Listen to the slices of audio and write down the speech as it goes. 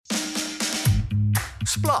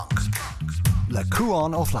Splunk le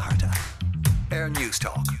Cuan ó Flaharta News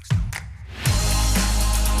Talk.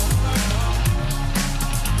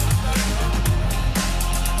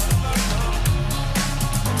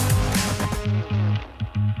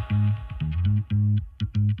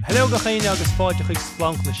 Hello go chéine agus fáideach ag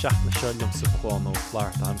Splunk na seach na seolum sa Cuan ó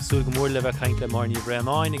Flaharta. I'm súil go mór le bheith chaint le marní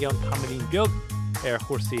bhreamáin ag an tamilín beag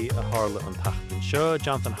chórsaí a tharla an tachtain seo.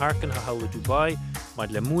 Jonathan Harkin ha hawla Dubai,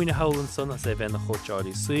 maid le múine hawlan son as é bheith na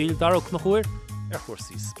chóteáirí súil. Darach na chuir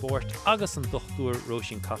chórsaí sport agus an dochtúr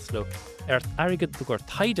Róisín Caslo airgad do gur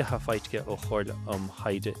taidecha feitge ó chóirle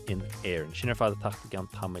haide in éireann. Sin fád a tachta gan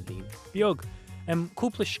tamilín beag.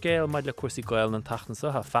 Cúpla scéal maid le cuasaí Gael an tachtain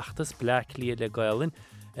sa ha feachtas Black Lia le Gaelin.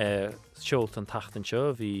 Seolt an tachtain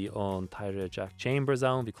seo bhí an taire Jack Chambers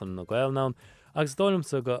ann, bhí chun na Gael nán. Agus dóilm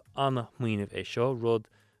sa go anna muoineh é seo, rud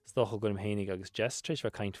stocha gom hénig agus gestris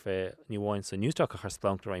bheith caint fé níháin sa Newstalk a chu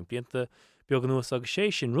Splunk rain blianta. Beag an nuas agus sé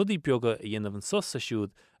sin rudí beaga a dhéanamh an sus a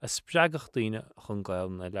siúd a spreagach daoine chun Gael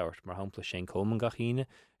na leirt mar hampla sé coman gachíine.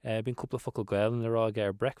 Bhín cúpla focail Gael na rá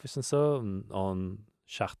ar breakfast an so an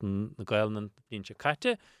seachtain na Gaelin líonse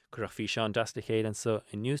caite, chuach fhí seán deasla chéad an so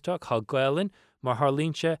in Newstalk, há Gaelin mar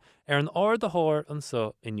tharlínse an ard a thóir an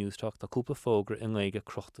so in Newstalk tá cúpla fógra in léige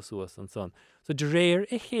crochta suas an son. So de réir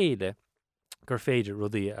i chéile gur féidir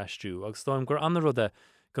rudaí a strú, agus táim gur anna ruda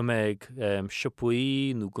go méid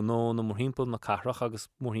sipuí nó gnó na mórthimpeall na carach agus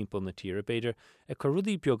mórthimpeall na tíre beidir chu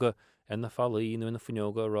rudaí beaga na fallaí nó na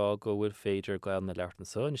funeoga rá go bhfuil féidir Gael na leirt an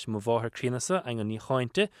so, is mo bháthair críanasa an ní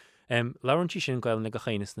cháinte. Laurentí sin Gael na go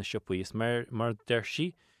chéanas na sipuís mar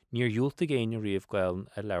deirsi níor dúlta géine riomh Gael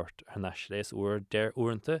a leirt ar naisléis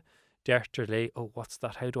uanta deirtar lei, what's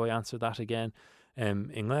that, how do I answer that again? In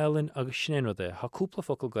Gaelin agus sin ruda, ha cúpla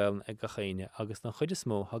focail Gael ag go chéine agus na chuide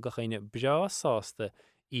smó ha go chéine breá sásta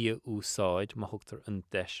í úsáid má thugtar an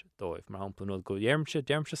deis dóibh. Mar hampla nó go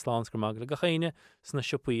deirmse slán gur mag le go chéine sna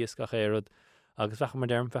sipuís go chéad agus bhecha mar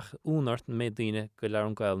derm bheith únart na méid daoine go lear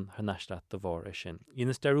an Gael ar naisleat do bhór é sin.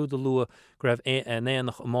 Íonas dearú do lua go raibh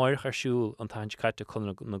éanach máirich ar siúil an taint caite chun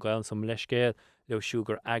na Gael som leiscéil leo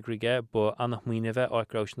siúgur agrige, bu annach muoine bheith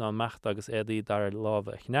áicrás ná mecht agus édaí dar lábh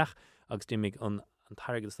a chnech agus dimig an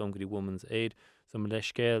targad dom goí Women's Aid som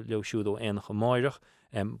leiscéil leo siúd ó éanach máirich,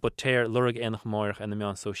 but téir lurag éanach máirich ina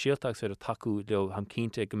meán so síaltach féidir taú leo ham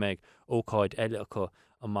cínte go méid ócáid eile acu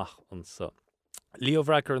amach an sa. Leo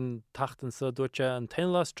Vracker an tachtan sa dúirte an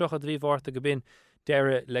tainlas trochad bhí bhharrta go bin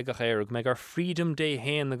deire le go chéirg, meid ar Freedom Day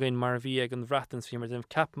héin na gin mar bhí ag an bhreatans fí mar dim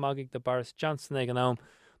cap magig de Boris Johnson ag an am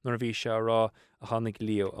nar bhí se rá a tháinig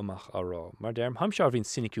Leo amach ará. Mar derm ham se bhín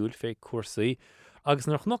sinicúil fé cuasaí agus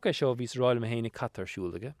nach noch é seo bhís ráil a héine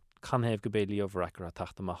catarsúlaige. Can hebh go bé Leo Vracker a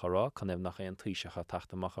tachtamach ará, can hebh nach é an tríseach a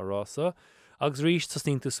tachtamach ará sa. Agus rís sa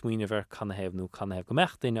sníntú smuoine bhar can hebh nó can hebh go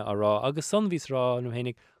mecht daine ará, agus san bhís rá nó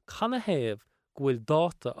hénig can hebh gohfuil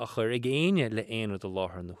dáta a chur ag éine le éanú do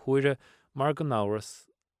láthair na huaire mar go náras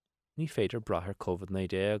ní féidir brathir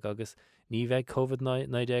COVID-19 agus ní bheith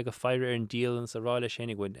COVID-19 a feire ar an díalann sa ráile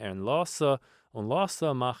sénig bhain ar an lása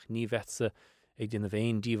amach ní bheitsa ag duna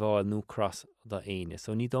bhéin díomháil nó cras da éine.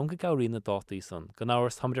 So ní don go gabhraí na dátaí san. Go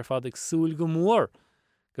náras tamidir fad ag súil go mór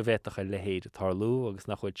go bhétacha le héad tarlú agus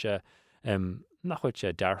nachhuiid sé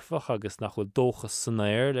dearfach agus nachhuiil dóchas san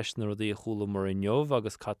éir leis na rudaí a chúla mar inneomh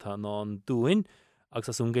agus catá ná an dúin agus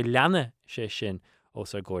asún go leanna sé sin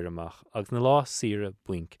os ar ggóir amach agus na lá sire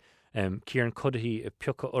buink. Cíaran cudaí i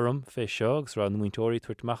peocha orm fé seo agus rá na muintóirí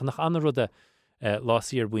tuairteach nach anna ruda lá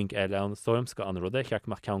sir buink eile an storms go anna ruda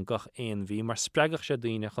cheartach ceann gach éon bhí mar spreagach sé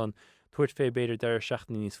daoine chun tuairt fé beidir deir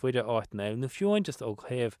seachtaí níos fuide áit na na fiúin just ó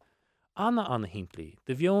chéamh anna himplaí.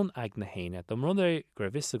 De bheon ag na héine, do rud gur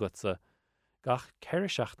bhis agat sa gach ceir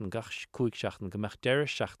seachtain gach cúig seachtain go meach deir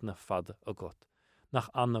seachtainna fada agat. Nach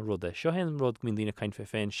anna ruda. Seo hen rud mín dína caint fé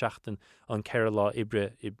féin seachtain an ceir lá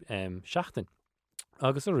ibre seachtain.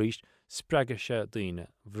 Agus a ríist spreaga sé daoine.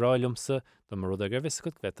 Bhráilumsa do mar rud a gur bhis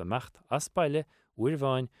agat bheit a mecht as baile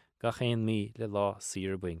uirmháin gach éon mí le lá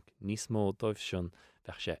sir buink. Níos mó dóibh sin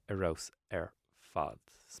bheith sé arás ar fad.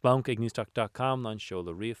 Splunk ag newstalk.com ná seo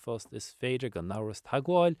le riomhfost is féidir go náras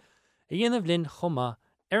tagháil a dhéanamh linn chuma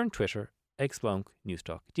ar an Twitter ag Splunk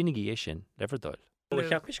Newstalk. Dína é sin lever dul. Le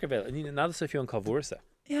ceapis go bhfuil, ní nada sa fiú an cabhúrsa.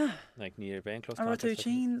 Yeah. Like ní ar ben clós. Ar tú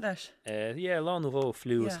tín leis? Yeah, lá nó bhó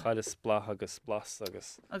fliús chaile splach agus splas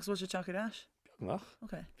agus. Agus bhil sé teach leis? Beagnach.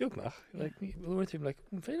 Okay. Beagnach. Like, bhfuil tím, like,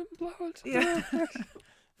 féidir bláilt. Yeah.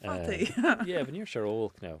 Fatty. Yeah, but níor sé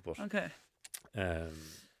ólc now, but. Okay.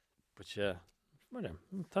 But yeah, mar dem,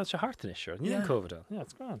 tá sé hartain is sure. Ní an COVID. Yeah,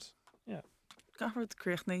 it's grand. Yeah. Gaford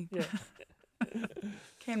críochnaí. Yeah.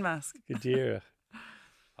 Cén measc. Go díire.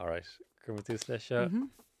 All right. Cumar tú leis seo.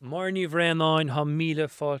 Marní bhréanáin ha míle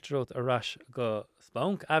fáilteót arás go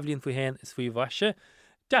spánc, ablíonn faoi hen is faoi bhaise.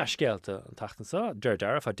 Deascéalta an tachtansa,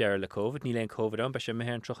 dearf a deir le COVID, ní leon COVID an, be sé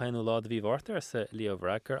méhéan trochéanú lád a bhí bhartar sa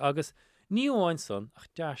líomhreacar, agus ní óháin son ach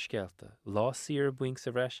deascéalta, lá sir buing sa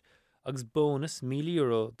bhreis, agus bónus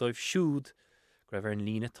 €1,000,000 dóibh siúd go raibh ar an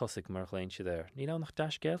lína tosaigh mar chléin si there. Ní ná nach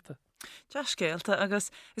deascéalta. Deascéalta agus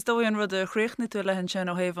is dóon rud a chríochna tú lehann sin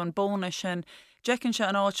ó héh an bóna sin. Jecann se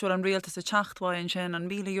an áitiúil an rialtas a teachtháin sin an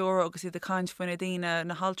 €1,000,000 agus iad a caiint faoine daine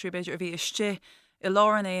na haltrí beidir a bhí iste I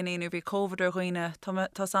láran éanaí bhí COVID ar ghoine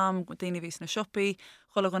tá sam daine vís na siopaí,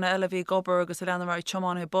 chola gona eile bhí gobar agus a leanamar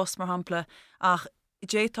teamána bus mar hampla ach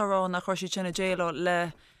détarrán nach chuir si sinna déile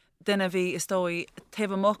le duine bhí is dói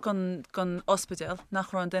taobh amach gon ospidal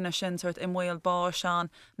nach ra an duine sin tuairt i mhaol bá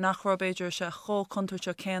seán nach ra beidir se cho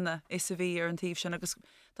contúirte céine is a bhí ar an tíobh sin agus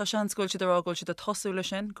tá sean scoilte arágóil si a tosú lei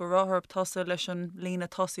sin go ráthb tosú leis an lína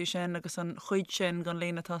tosaí sin agus an chuid sin gan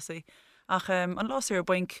lína tosaí ach an lásí ar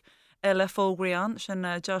buinc eile fógraíán sin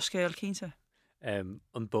deascéal cínte. An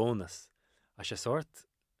bónus a sé sort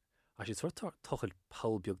tochail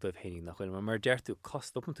palbeag dóibh héing nach chuil mar deirtú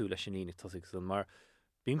cost op tú leis sin lína tosaigh san mar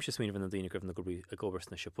bím se smíine van an daine gribh na goí a gobers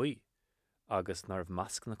na sipaí agus nar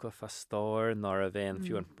mascna go fastáir nar a bhéin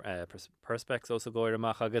fiú an perspex os a ggóir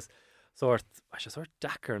amach agus sort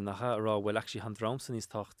dachar nach rá bhfuil actually han dramsan níos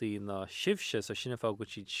táchtaí na sibse so sinna fá go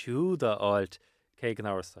siad siúda áilt cé an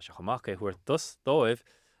áras a se chamach é chuir dus dóibh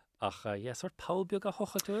ach sort palbeag a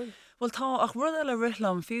hocha túil? Well tá ach rud eile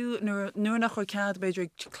rilam fiú nuair nach chuir cead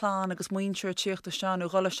beidir chlán agus muinteir tíocht a seanú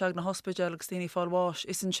ghalasteag na hospidal agus daoine fáilháis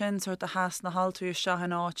is an sin sort a heas na haltúí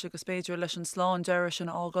seahan áit agus beidir leis an sláán deire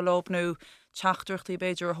sin á go lobnú teachtarchtaí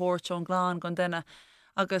beidir a thuirt an gláán gan duine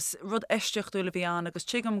agus rud eisteachúla bhí an agus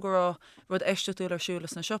tuigam go rud eisteachúla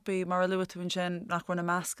arsúlas na siopaí mar a luúin sin nach chuir na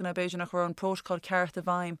meascanna beidir nach chuir an prótáil ceart a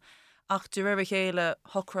bhaim ach de ribh chéile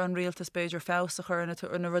hochra an rialtas beidir fása chur na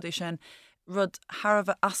rudí sin rud Harbh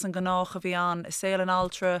as an gnáach a bhí an is saoil an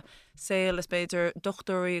altra saoil is beidir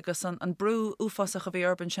dochtóí agus an brú ufasaach a bhí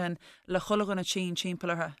urban sin le chulagan na tín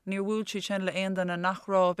timpplairthe. Níor bhúil si sin le aon na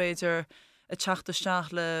nachrá beidir a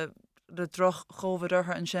teachtasteach le droch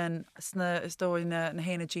chomhadurtha an sin is dói na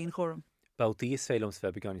héna dín chóm. Báiltaí is féilms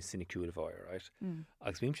bheith beáin sinnicúil bháir, right?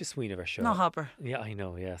 Agus bhím se smuoine bheith seo. Ná habair. Yeah, I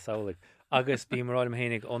know, yeah, saolig. Agus bí maráim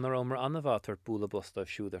hénig onaromar anna bhátar búla bustah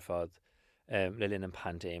siúd ar fad le linn an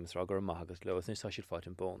pandéims ra gur maith agus leos níos tá siad fáid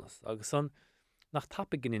an bónas. Agus son nach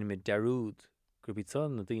tappa gin mid derúd gur bíd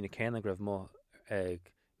son na dtíine céna gribh mo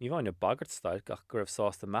ag ní bhain a bagart stailc ach gur bh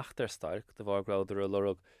sásta meachtar stailc de bhar gráidir a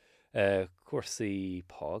lorug cuasaí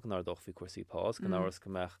pág nar doch bhí cuasaí pás gan áras go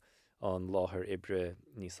meach an láthair ibre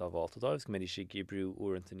níos sábháilta dáibh go méidir si gibrú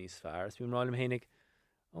uaireanta níos fearr. Bí maráim hénig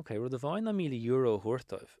rud a bhain na €1,000,000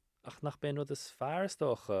 thuirtaibh ach nach ben rud is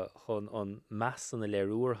fearrastócha chun an meas an na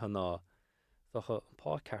léirúr ná docha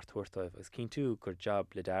pá ceart thuirtaibh agus cinn tú gur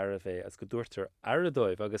jab le deir a bheith as go dúirtar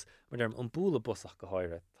aradóibh agus mar derm an búla busach go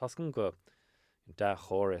háire. Tás gon go de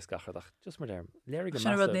chóir is gachardach just mar derm léir go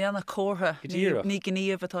sin rud níana cótha ní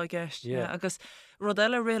gníomh atá gceist agus rud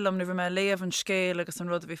eile rilam ni bhí me léamh an scéil agus an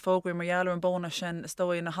rud a bhí fógraí marhealar an bóna sin is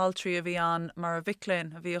dói na haltrí a bhí an mar a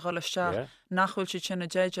bhicléin a bhí a ghalasteach nachhfuil si sin na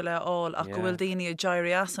déide le áil ach go bhfuil daoine a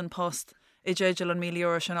deirí as an post I déideal an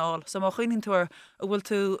 €1,000,000 sin áil. So má chuoinn túair a bhfuil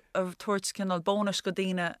tú a tuairt cinnal bónas go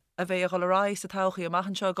daoine a bheith a ghilrá sa tauchaí a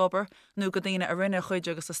maihan seo gobar nó go daoine a rinne chuide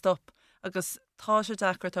agus a stop. Agus tá sé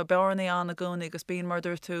dechar tá bearnaí an a gúnaí agus bíon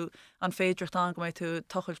marúir tú an féidirecht an go méid tú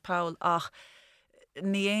tochailt Paul ach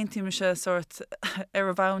ní aontíime se sort ar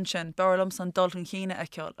a bhain sin bearlam san dulthain chéine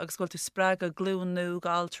eiceáil agus goil tú spreag a glúnú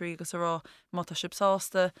galtrí agus ará má tá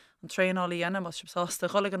sibsásta an tréálaí dhéana má sibsásta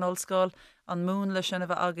chola an ollscoil an mún le sin a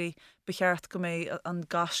bheith agaí becheart go mé an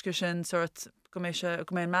gasca sin sort go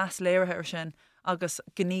mé meas léirithe ar sin agus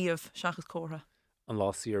gníomh seachas cótha. An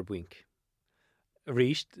lásí ar buink.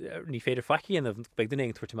 Ríist ní féidir faciíanamh beag den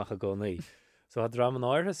éon tuairteach a gcónaí. So had ram an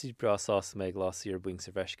áirtha sí brasás mé glasí ar buing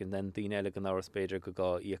sa bheiscin, den daoine eile an áras beidir go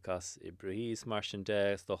gá íocas I brithís mar sin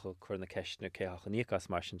de, stocha chuir na ceisna céach an íocas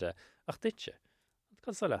mar sin de, ach ditse.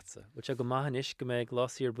 Can sa letsa, bhil se go maithan is go mé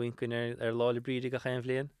glasí ar buincuin ar lála bríide go chéim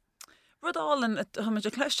bhliain? Rudálan haid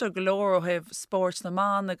a cléiste go leor ó heh sport na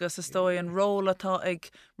man agus is dói an róla tá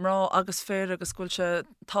ag mrá agus fér agus gúil se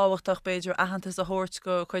táhachtach beidir ahantas a thuirt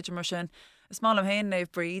go chuidir mar sin. Is má am héin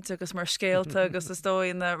néh bríd agus mar scéalta agus is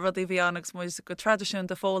dói na rudí bhí agus mu go tradiisiún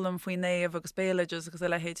de fólam faoi néamh agus béileidir agus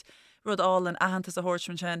leihéid rudálan ahantas a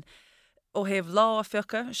thuirt sin. ó heh lá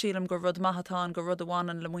ficha sílam go rud maithatán go rud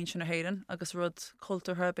amháin le muin sin na héan agus rud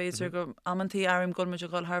cultúrtha béidir go amantí airm gomuid a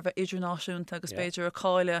gáil Harbh idirnáisiúnta agus béidir a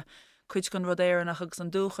cáile chuid gon rud éannach agus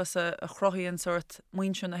an dúchas a chrothíonn sort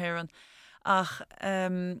muin sin na héan ach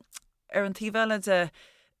an tíhheile de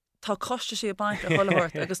tá costa sí a baint a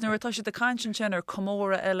chohairt, agus nuair tá si de caiintin sin ar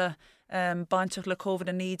commóra eile baintach le COVID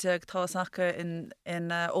a níideag tá acha in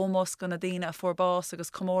ómos gan na daine a forbás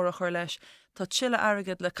agus commóra chuir leis, tá tiile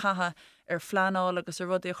agad le catha ar flaáil agus a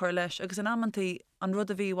rudí chuir leis, agus an ammantí an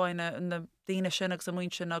rud a bhíhhaine na daine sin agus a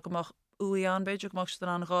muin sin a gomach uí an beidir goach den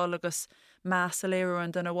an gáil agus meas a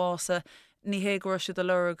léirúin den bhása, ní héagúir si de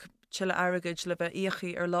lerug tiile agad le bheith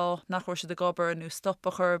íochaí ar lá nachhuiir si de gobar nó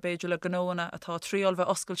stoppa chur beidir le gnóna atá tríal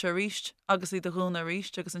bheith oscailte ríist agus í de gúna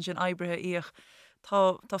ríist agus an sin eibrithe íoch.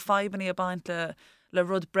 Tá febanní a baint le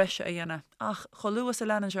rud breise a dhéine. Ach choluas a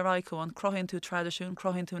lenan ar raicú an crohinn tú tradiisiún,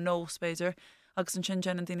 crohinn tú nó spéidir, agus an sin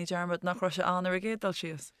an daoine dearmad nach se anar a gédal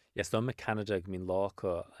sios. Yes, dá me Canada mín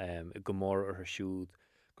lácha gomór ar siúd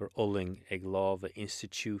gur uling ag láh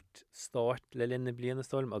Institute Start le linna bliana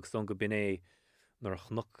stáilm agus don go binné nar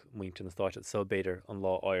chnoch muinte na stáit so beidir an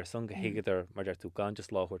lá áir san go héigear mar deir tú gan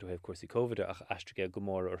just láhair tú hebh cuasí COVID ach astrige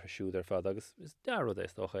gomór ar siúd ar fad agus is darrad é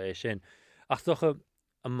docha é sin. Ach docha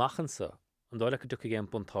an machansa an dáile go ducha gé an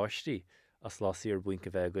buntáistí as lásí ar buin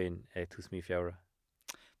go bheith goin tús mí feara.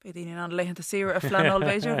 Bé daine an leihananta sir a flaáil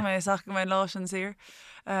beidir mé sacha mé lá an sir.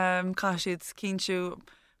 Cá siad cínsú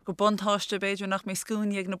go buntáiste beidir nach mé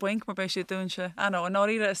scúine ag na buink mar bééis sé dúnse. An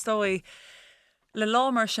áíre is tóí le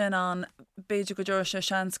lámar sin an beidir go dúir se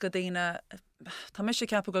seans go daine tá mis sé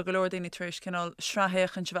cepa go golóir daoine tríéis cinál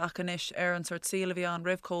srathechan se bhacanis ar an sort síla bhí an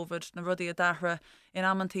rih COVID na rudí a dahra in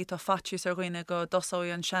ammantí tá fatisiús ar ghoine go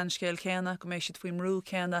dosáí an seanscéil céanna go mééis si faoin rú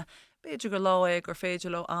céanna beidir go lá gur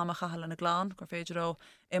féidir le amach chahall na glán gur féidir ó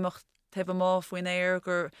imimecht tah má faoin éir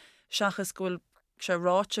gur seachas gohfuil se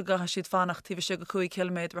ráte go siad fannach tíh se go 5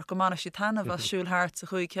 km go mana si tanna bh siúlthart sa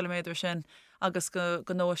 5 km sin agus go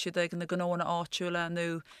nó siad ag na gnóna áitiúla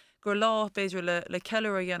nó gur lá beidir le ceir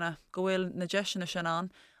a dhéine go bhfuil na deisina sin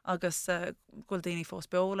an agus ghfuil daoine fós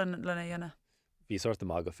beola lena dhéine. Bhí sort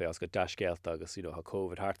am aga fé go deiscéalt agus ha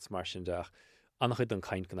COVID harts mar sin deach annach chud an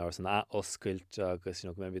caiint gan áras an oscailt agus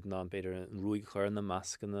go mé ná beidir an rúig chuir na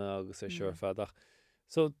meascanna agus é seir fadach.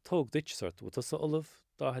 So tóg dit sort bú sa olah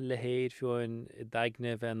dá le héad fiúin i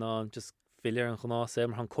daigne bheith ná just fiir an chuná sé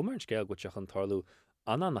mar an cumarint céal goteach an tarlú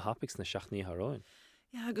anna na hapics na seaachníí haráin.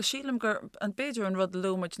 Ja, agus sílam gur an beidir an rud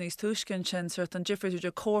lúmaid níos túiscin sin suirt an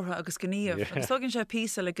difriúidir cótha agus gníomh. Agus tugann sé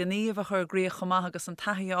písa le gníomh a chur gríoch chumá agus an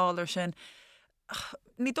taíáir sin.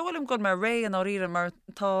 Ní dólim go mar ré an áíre mar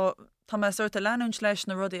tá me suirt a leanúint leis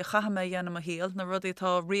na rudí a chahamé dhéanam a híal, na rudí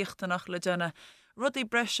tá riochtanach le dénne. Rudí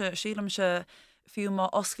breise sílam se fiú má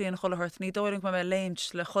osclaíon cholathirt, ní dóling me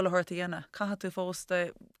léimt le cholathirt a dhéine. Caithe tú fós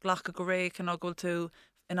de ghlacha go ré cinná ghfuil tú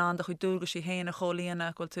in an de chu dúga sí héna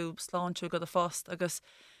cholíana ghfuil tú sláintú go a fast agus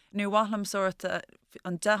nu wahlam sort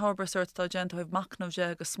an deharbar sort tá gent hah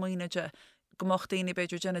macnóide agus smuoineide gomach daoine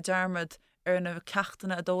beidir déna dearmad ar na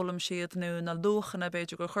ceachtainna a dólam siad nó na luchanna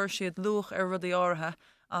beidir go chur siad luch ar rudí átha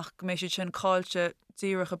ach go mééis siad sin cáilte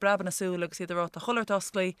díireach a breban nasúla agus iad rá a choirt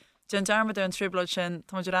osclaí gen dearmad ar an triblaid sin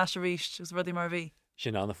tá idir as ríist agus rudí mar bhí.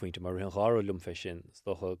 Sin anna faointe mar an gáú lumfe sin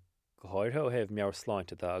stocha go háirthe hebh mear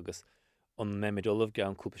sláinte agus an méid olah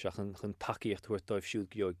gan cúpaseach chun takeíocht tuair dóibh siúd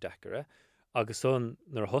geog dechare. Agus son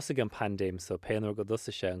nar thosaigh an pandéim so péanúir go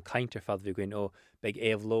dusa sé an caiintear fad bhí goin ó beag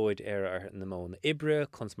éhlóid ar na món ibre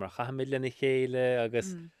chun mar chahamid lena chéile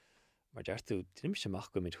agus mar deirtú duim semach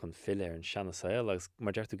go míid chun fill ar an seanasil agus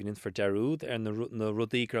mar deirtú ginn for deúd ar na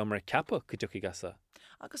rudígra mar cappa go tuí gasa.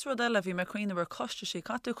 Agus rud eile bhí mar chuoine bhar costa sí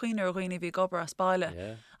catú chuoine ar roioine bhí gobar a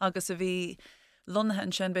spáile agus a bhí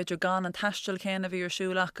Lunathe sin beidir gan an taistil céna bhí ar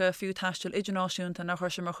siúlacha fiú taistil idirnáisiúnta nach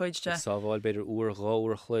chuir sem mar chuidte. Sábháil beidir uair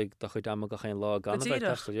gáir chuig do chuid am go chéin lá gan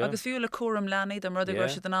agus fiú le cuam leanaí am rud go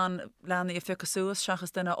si an leanaí a ficha suasúas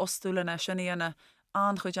seachas duna osúlanna sinnaíana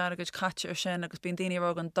an chuid airagaid caite ar sin agus bíon daine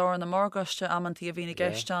rag an dar na margaiste ammantí a bhína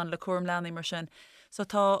gceisteán le cuam leanaí mar sin. So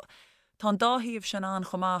tá an dáhíomh sin an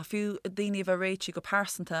chumá fiú daoine bheith réití go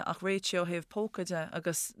persanta ach réitio heh pócaide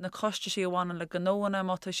agus na coiste sí bhhain le gnóna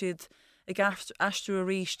mátá siad ag astrú a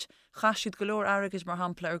ríist chaisiad golóir agad mar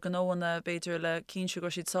hampla ar gnóna beidir le cínsú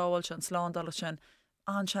gur siad sáil sin sládal sin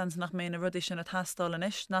anchans nach mé na rudí sin a tastal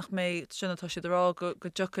inis nach mé sinnatá siad rá go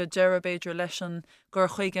ducha deire beidir leis an gur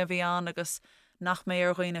chuige bhí an agus nach mé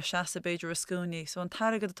ar roioine seasa beidir a scúní. So an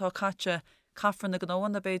tairigad atá caite caafran na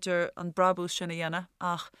gnóna beidir an brabú sinna dhéine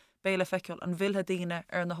ach béle feiceil an bhilthe daine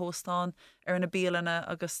ar na hóstáin ar na bíalana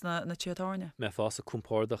agus na tíotáne. Me fás a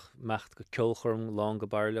cúmpárdach mecht go ceolchorm lá go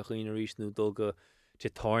bairle chuoine rís nó dulga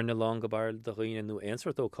títáne lá go bairle do chuoine nó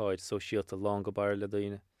answart óáid so síalta lá go bairle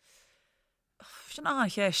daine. Sin an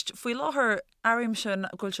cheist, faoi láthair airím sin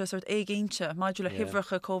ghfuil sé sort éigéinte, maidú le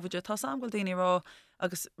hihrecha COVID tá sam ghfuil daoine rá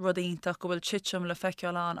agus rudínta go bhfuil tiitim le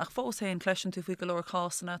feiceáán ach fós héon cléisian tú fao go leir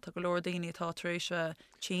cásanna tá go leir daoine tá éis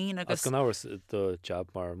tí agus gan áhar do job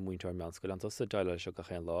mar muintear meanscoil an tusa deile seo go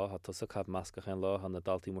chéan lá, tusa cab meas go chéan lá, hanna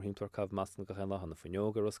daltaí mar himtar cab meas go chéan lá, hanna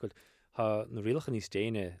fanneoga roscoil. Tá na rialcha níos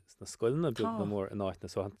déine na scoilna bu na mór in áitna,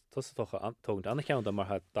 so tusa tógant anna cheann mar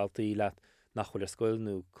ha daltaí leat nachhfuil scoil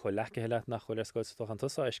nó choilecha heile nachhfuil scoil sa an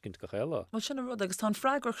tusa iscinint go chéile. Well sinna rud agus tá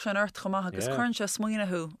freigrach sin airt chumach agus chuintse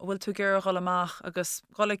smuoinethú bhfuil tú ggéir gáil amach agus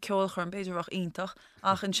gála ceolchar an beidirach ítach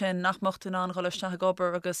ach an sin nachmochtú an gáiliste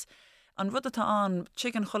gobar agus an rud atá an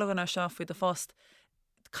chicken cholaganna seo faoi de fast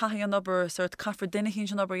caihí an obair suirt caafar duine chin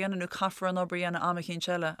sin obair dhéananú caafar an obair dhéanana ama chin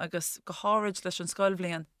seile agus go háid leis an scoil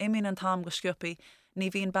bblion imín an tam go sciupaí ní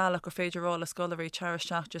bhíon bailach gur féidirrála scolarí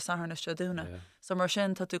teiristeach de saharna dúna. So mar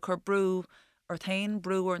sin tá tú chur brú ar tain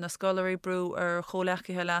brúar na scolarí brú ar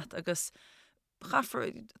choleachcithe leat agus chafar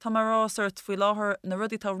tá marrásirt faoi láthair na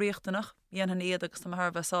rudí tá riochtanach dhéanana iad agus tá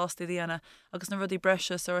thbh sásta dhéana agus na rudí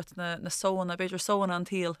breise suirt na sóna beidir sóna an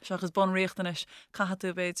tíal seachas bon riochtanis caithe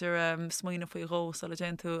tú beidir smuoine faoi ró so le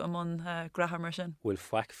déan tú am graham mar sin. Bhfuil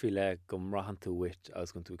feic fi le go mrahan tú wit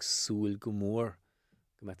agus gon tú ag súil go mór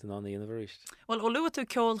go met an anna dhéanamh ríist. Well ó luú tú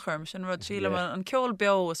ceolcharm sin rud síle an ceol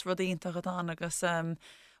beos rudínta an agus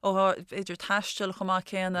ó idir taisteil chumá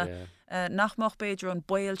céanna nachmocht beidir an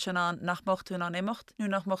buil sin an nachmocht tún an imimecht nó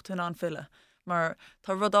nachmocht tún an fille. Mar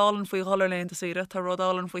tá rudálan faoi choirléonnta siire, tá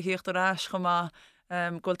rudálan faoi hiocht aráis chumá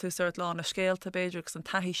ghil tú suirt lá na scéalta beidir agus an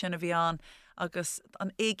taihí sin a bhí an agus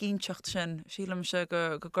an éigínseacht sin sílam se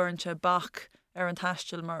go gcuirnse bach ar an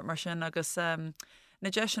taisteil mar sin agus na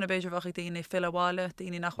de sin a beidir bhacha daoine fileháile,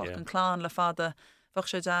 daoine nachhacht an chlán le fada fach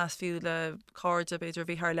sé deas fiú le cardide beidir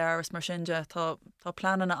bhí thar leiras mar sinide tá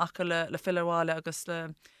plananna acha le fileháile agus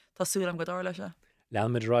tásúlam go dáir leise.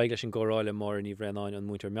 Leanmid raig leis an góráile mór ní bhreanáin an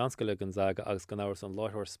muintear meanscoile Gonzaga agus gan áras an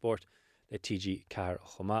láithir sport le TG Ceathair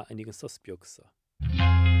Chomá a ní an suspiogsa.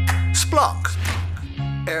 Splunk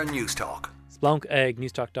Air Newstalk. Splunk ag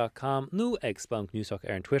newstalk.com nó ag Splunk Newstalk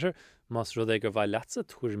ar an Twitter, mas rud ag gur bhaid leatsa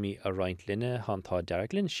tuairmí a roint linne hantá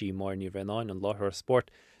Deirglinn sí mór ní bhreanáin an láithir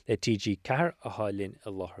sport le TG Ceathair a hálinn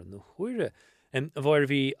a láithir nó chuire. A bhair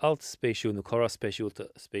bhí alt spéisiú nó chora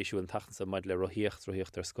spéisiú an tachtansa maid le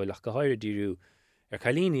rothíocht ar scoilach go háir díú ar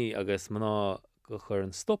chalíní agus maná go chur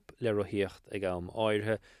an stop le rothíocht ag am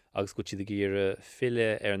áirithe agus go siad gíre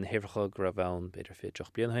fille ar an hifracha go ra bhain beidir fé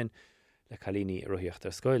teach blianahain le chalíní rothíocht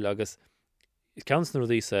ar scoil agus is ceans na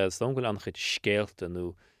rudí sa stómhfuil annachid scéalta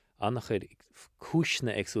nó annachid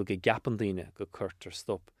cúisna agsú go gapan daoine go chuirt ar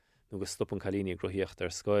stop nó go stop an chalíní rothíocht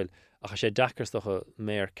ar scoil ach sé decarstocha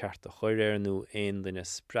méar ceart a choiréir nó aon duine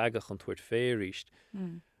spregach an tuairt féríist.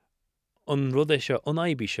 An rud é seo an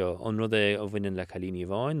aibí seo an rud é a bhaineann le chalíní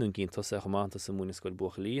bháin nó cinn tosa chamáanta sa múna scoil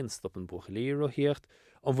buchalí an stop an buchalí rothíocht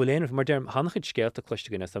an bhfuil éanamh mar derm hannachid scéalta cloiste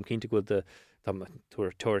gine am cinnta go de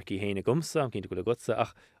tuaircí héna gomsa am cinnta go le gotsa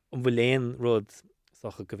ach an bhfuil éon rud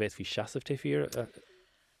sacha go bhéit fhí seasamh té fír.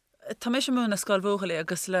 Tá mé sem múna scoil bhuachalí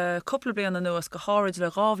agus le coppla bliana nuas go háid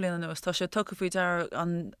le rábbliana nuas tá sé tucha faoi dear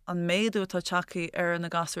an méadú tá teachaí ar na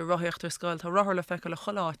gasú rothíocht ar scoil tá rothir le feice le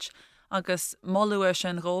choláit agus molú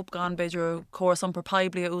sin rób gan beidir córas an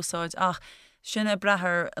perpaiblia úsáid ach sinna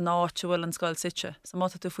brethir an áitiúil an scoil site. So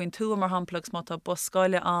má tú faoin tú mar hamplas má tá bus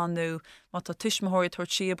scoile anú má tá tuismothirí tuair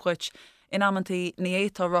siabhuiit in amantí ní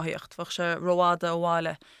étá rothíocht fach sé roáda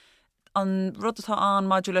óháile. An rudatá an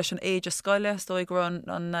maidú leis an éide scoile dói gur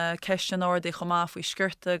an ceiste ádaí chomá faoi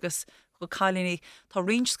scirta agus go chalíní tá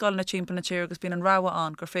rinch scoil na timp na tíir agus bíon an ráha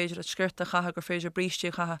an gur féidir a scirta chatha gur féidir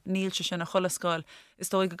brístí chatha nílte sin a chola scoil is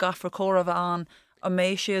dói go gafar córa bh an a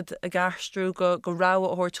mééis siad a garstrú go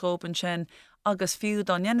ráha óirtrópan sin agus fiú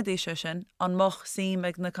an dhéanadí se sin an moch sim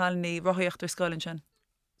ag na chalíní rothíochttar scoilin sin.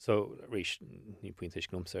 So rís ní puintis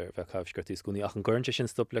glumsa bheith cabhscirtí scoúní ach an gcuirnte sin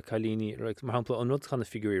stop le chalíní mar hapla an rud chuna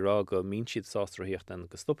figurí rá go mín siad sástraíocht an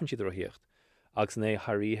go stopan siad rothíocht agus né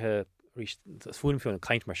thaíthe fún fiún an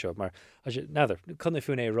caiint mar seo mar neidir chuna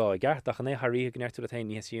fiún é rá gceart ach an é thaíthe gneirú a tain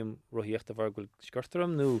níosíom rothíocht a bhar goil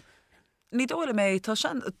scartarm nó ní dóla mé tá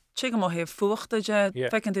sin tu go heh fuachtaide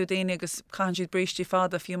fecinn tú daine agus chaan siad brístí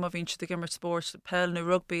fada fiú a bhín si gimmar sport pell nó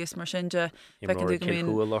rugby is mar sinide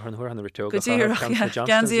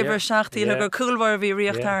ganzíomhar seachtaí le gur coolhhar bhí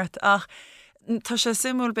riochtart ach tá sé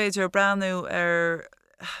simú beidir breanú ar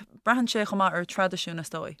brehan sé chumá ar tradiisiúna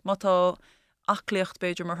dói. Má tá aclíocht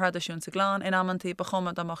beidir mar tradiisiún sa gláán in amantí ba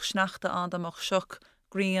chumad amach sneachta an amach seach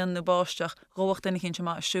Grian nó báisteach róhacht inna cinn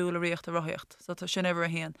má siúla riocht a rothíocht, so tá sin ebre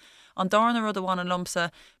héan. An darna rud amháin an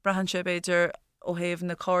lomsa brehan sé beidir ó héh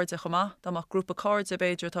na cardide chumá, Tá má grúpa cardide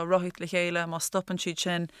beidir tá rothíocht le chéile má stoppan siad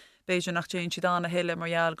sin beidir nach déon siad anna heile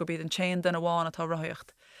margheall gur bíad an chain den bháin atá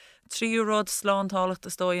rothíocht. 3 slántálacht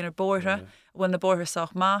is dóin ar borthe, bhain na borthe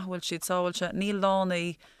soach math, bhfuil siad sábhailte níl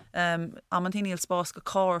lánaí amantí níl spás go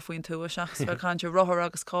cá faoin tú seachas bheith cantir rothar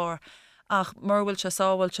agus cá. Ach mar bhfuil se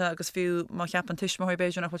sábhailte agus fiú má cheapan tuismóir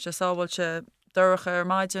béidir nach bhfuil se sábhailte dúracha ar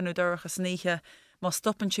maidin nó dúracha sníe, má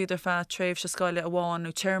stoppan siad ar feadh tréimh se scoile amháin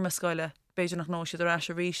nó teirme scoile béidir nach nó siad ar eis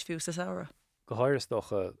a ríis fiú sa saora. Go háiras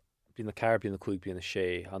docha bí na ceir bí na chuig bí na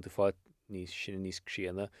sé an tú fáid níos sinna níos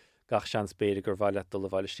críanna gach seans beidir gur bhaile do le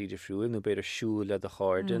bhaile stíidir friúil nó beidir siú le a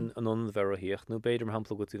cháirden an bhar híocht nó beidir mar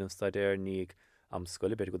hampla go tú an staidéir níag am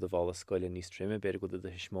scoile beidir go do bhála scoile níos tríime beidir go do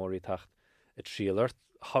hismóí tacht a tríalart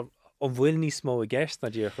an bhfuil níos mó a gceist na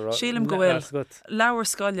ddíor chorá. Sílim go bhfuil leabhar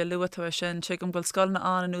scoile luatá sin tuigim bhfuil scoilna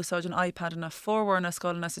an úsáid an iPad na fórhharna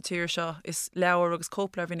scoilna sa tíir seo is leabhar agus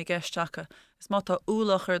cópla hína gceisteacha. Is má tá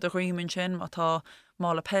úlachar do ghrímin sin má tá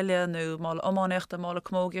mála pelle nó mála amáneachta, mála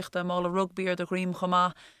cmógiachta, mála rugbíir do ghrim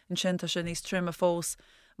chomá in sinnta sin níos trim a fós.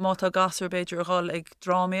 Má tá gasar beidir a gáil ag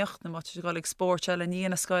drámaíocht na má tá gáil ag sport eile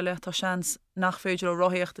níana scoile tá seans nach féidir ó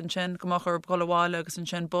roiíocht an sin gomach ar goháile agus an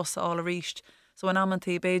sin bus á a ríist. So an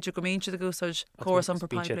amantí beidir go mínte a gúsáid choras an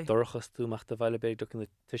propáibli. Dorchas tú meach a bhaile beidir do na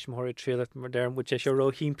tuismóirí tríalat mar derm bud sé se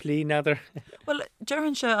rohín plí neidir. Well,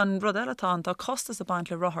 dearann se an rud eiletá tá costas a baint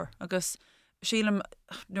le rothair agus sílam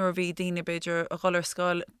nuair bhí daine beidir a gáir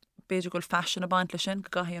scoil beidir goil fashion a baint le sin go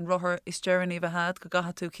gaithí an rothair is dearann bheith head go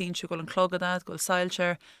gatha tú cínseú goil an clogadad goil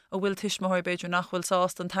sailseir a bhfuil tuismóirí beidir nach bhfuil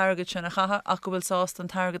sást an targad sin a chatha ach go bhfuil sást an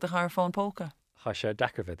targad a char fón póca. Tá sé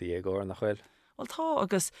dechar bheith ag ó nach bhfuil. Well tá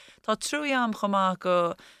agus tá trúam chomá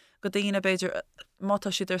go daine beidir mátá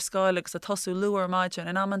siad ar scoile agus a tosú luar maidin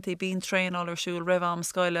in amantí bíon tréáil ar siúil rih am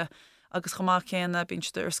scoile agus chomá chéanna bín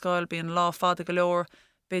siad ar scoil bíon lá fada go leor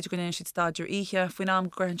beidir go éon siad staidir ihe faoin am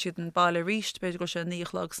gohann siad an bailile ríist beidir go sé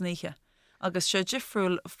níochlag sníe. Agus sé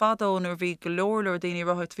difriúil fadónar bhí go leorlóir daoine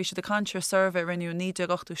roiid bhí siad a cantir survey rinneú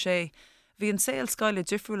 9-8 Bhí an saoil scoile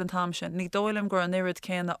difriúil an tam sin, ní dóilm gur an irid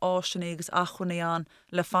céanna áistenaí agus achhunaí an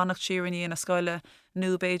le fannacht tíirní na scoile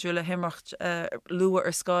nó beidir le himracht lua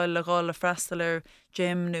ar scoil le gáil le freistal ar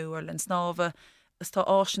gym nó ar len snábha. Is tá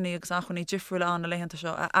áistenaí agus achhunaí difriúil an na leihananta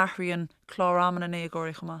seo a aithríonn chláramana na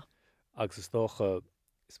agóirí chumá. Agus is dócha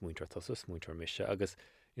is muintear tosa, muintear mise agus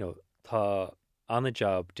tá anna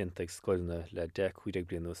job dinta ag scoilna le 10-15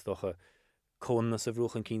 bliain nó is dócha cónna sa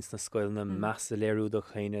bhrúchan cíns na scoilna measa léirú do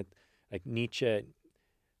chéine ag níte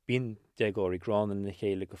bíon degóirí grán na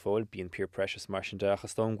chéile go fáil bíon peer pressures mar sin deach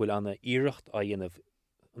as tóm ghfuil anna iirecht a dhéanamh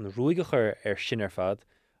an rúigechar ar sin ar fad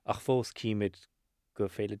ach fós cíimiid go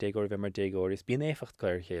féile degóirí bheith mar degóirí is bíon éfacht go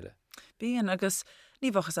ar chéile. Bíon agus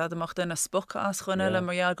ní bhachas adamach duna spoca as chun eile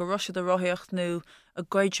mar go roiisiad a roiíocht nó a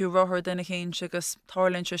gaiidú rothair duna chéin agus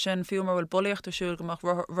tálinn se sin fiú mar bhfuil bolíocht arsúil gomach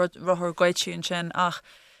rothair gaiidtíonn sin ach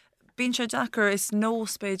bín sé Jackar is nó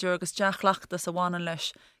spéidir agus deachlachtas a bháin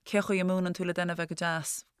leis cechuí a múnan tú le denna bheith go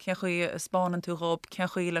jazz, cechuí a spánan tú rob,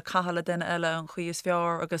 cechuí le cahala denna eile an chuí is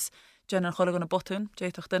fear agus gen an chola gona botún,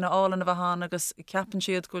 déitoch denna álan a bheitán agus ceapan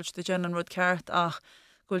siad gúilt de gen an rud ceart ach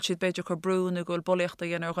gúil siad beidir chu brún a gúil bolíocht a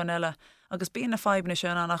dhéana gan eile. Agus bíon na feibna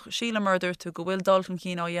sin annach síle murder tú go bhfuil dalton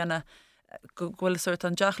cí á dhéana gohfuil suirt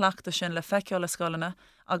an deachlachta sin le feiceáil le scoilena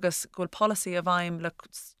agus gohfuil policy a bhaim le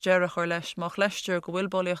dearach ar leis má chleisteir go bhfuil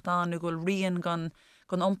bolíocht an nó gohfuil rion gan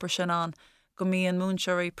iompar sin an go mííon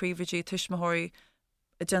múnseirí príomhidí tuismothirí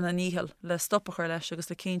a déanana níhil le stoppachar leis agus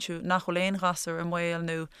le cínú nachhfuil éon gasar an mhail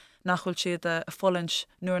nó nachhfuil siad a follins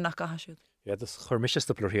nuair nach gaithe siad. Ja, dus chormisjes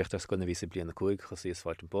de plorhecht as gona vísa blian na cuaig chus is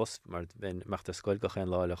fáilt an bus mar mecht a scoil go chéin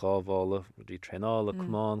láile ráhála dí treála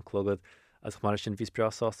cumán clogad as mar sin vís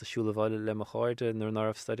breásá a siúla bhile le a cháide nuair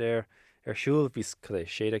narmh stadéir siúil vís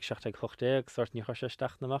séideag 16-8 sort ní chu sé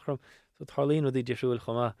na machram so thlín dí deisiúil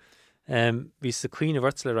chumá. Vís sa cuioine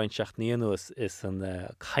bhirtla rein 16 is an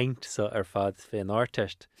caint sa ar fad fé an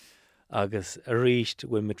áteist agus a ríist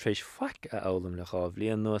bfuil me trééis faic a álam le chá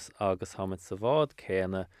bblion nuas agus hamid sa bhád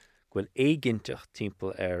céanna gfuil éiginteach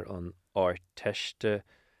timppel ar an áteiste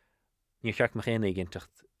ní cheach mar chéana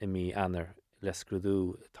éigintecht i mí anar le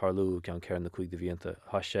scrúdú tarlú gan cean na chuig de bhíonanta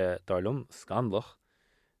há sé darlumm scanlach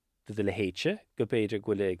de le héite go beidir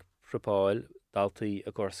gfuil ag propáil daltaí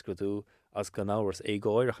a ggur scrúdú as gan áhars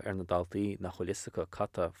éagóireach ar na daltaí nach cholissacha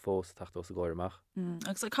chatta fós tachtós a gáirach.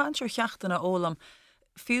 Agus a cantir cheachtainna ólam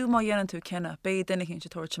fiú má dhéanaan tú cinenne bé duine cinn se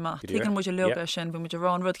tuairteach. Tuigeann muidir leoga sin bhí muidir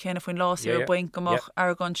rán rud chéanna faoin láí ar buin gomach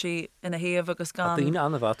argan si ina héamh agus gan. Daoine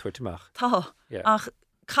anna bh tuairteach. Tá ach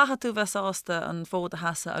caitha tú bheits ásta an fód a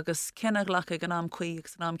heasa agus cinenne lecha gan am chuig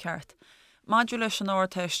san am ceart. Maidiú leis an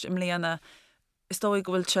áteist im líana is dóigh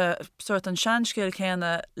go bhfuil se suirt an seanscéil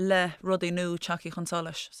chéanna le rudaí nó teachí chun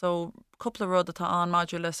solas. So coppla rud atá an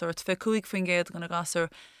maidiú le suirt fé cuaig faoin géad gona gasar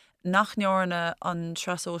nachneorna an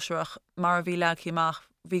trasóisiach mar bhí le chiach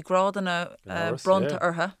bhí grádanna bronta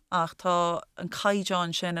ortha ach tá an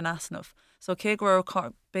caiideán sin an asnamh. So cé gur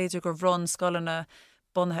beidir gur bhrón scolanna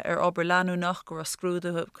bunthe obair leanúnach gur a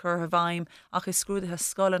scrúda chur bhaim ach is scrúdathe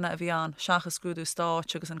scolanna a bhí an seacha scrúdú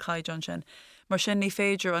stáit agus an caiideán sin. Mar sin ní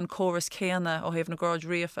féidir an choras céanna ó héobh na gráid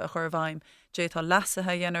riamh a chur bhaim. Dé tá lasathe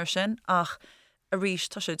dhéanaar sin ach a rís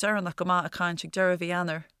tá sé dearannach go maith a caiint ag dearah bhí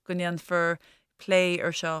anar go níon for lé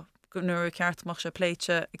ar seo nuair ceartach sé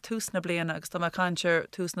pléite ag tús na bliana agus tá caiintear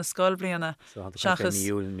tús na scoil bliana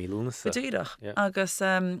míúnach agus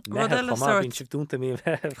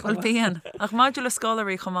bíon ach maidir le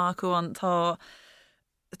scolarí chumá acuán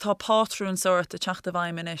tá pátrún sort a teachta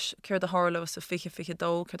bhaimiis céir de hála sa fiche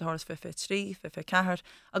dó chu thras fi trí fi cehar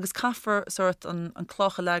agus caafar sort an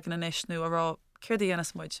clocha legan in isnú ará céir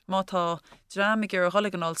dhéana muid má tá drámig ar a thola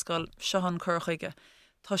an ollscoil sehan chuchaige.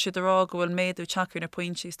 Tá si dorá go bhfuil méadú teachú na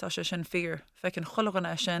pointís tá sé sin fear. Fecinn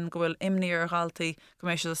cholaganna sin go bhfuil imníar galtaí go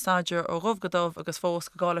mééis a staidir ó rohgadómh agus fós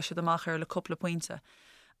go gála si amach ar le coppla pointe.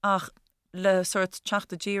 Ach le suirt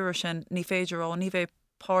teachta díir sin ní féidir ó ní bheith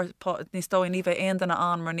níos dói ní bheith aondanna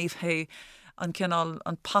an mar ní bheith an cinál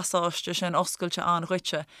an pasáiste sin oscailte an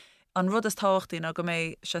ruite. An rud is táchtaí na go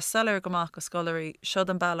méid se sellir gomach go scolarí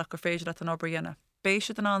siod an bailach gur féidir le an obair dhéana.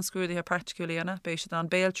 Béisiad an anscrúdaithe practicúlaíana, béisiad an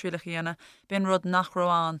béaltrílacha dhéana, bíon rud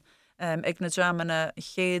nachróán ag na dramanna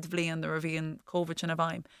chéad bblion ar a bhíon COVID sin a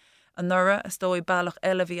bhaim. An nura is dói bailach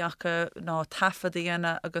eile bhíacha ná tafa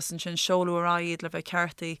dhéana agus an sin seolú aráiad le bheith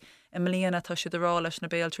ceartaí i mlíana tá siad ará leis na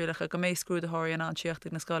béaltrílacha go méid scrúdathirí an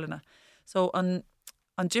tíochtaí na scoilena. So an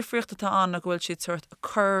difriochtta tá an a ghfuil siad suirt a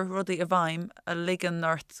chur rudaí a bhaim a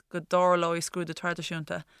ligannart go dárlóí scrúda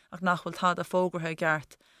tradiisiúnta ach nachhfuil tá a fógrathe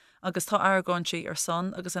gceart. Agus tá airgáintí ar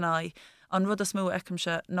son agus an an rud a smú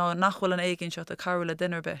eicimse ná nachhfuil an éigein seo a carú le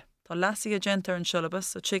dinarbe. Tá lasí a gentar an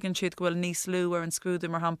siolabas a chigan siad gohfuil níos lú ar an scrúdú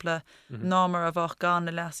mar hampla námar a bhach gan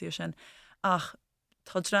na lasí sin. Ach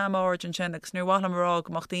tá drama origin sin agus nuair bhlam rá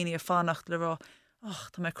go daoine a fannacht le rá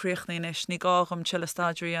tá me críochnaí is ní gácham chiile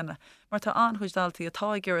staidirí dhéana. Mar tá anchuidaltaí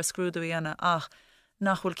atá gur a scrúdú dhéana ach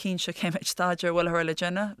nachhfuil cínse céimiid staidir bhfuil thuir le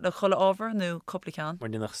déine le chola ábhar nó copplicán. Mar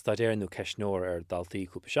nach stadéirnú ceisnóir ar daltaí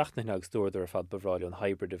cúpa seachna agus dúidir ar fad bhráil an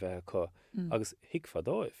hybrid a bheith chu agus hiic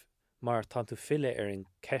fadóibh. Mar tá tú file ar an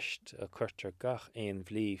ceist a chuirtar gach éon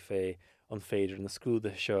bhlí fé an féidir na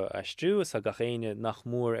scrúda seo aistriúas a gach éine nach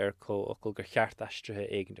mór ar có gur cheart aistrithe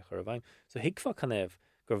éigeanta chur bhaim. So hiic fa canéibh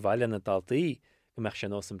gur bhaile na daltaí go meach sé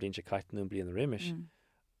nó an blin se caiitnú blion a riimiis.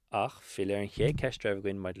 Ach fil ar an ché ceistreibh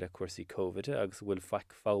goin maid le cuasaí COVID agus bhfuil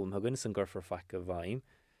feic fáim thugann san gurfar feic a bhaim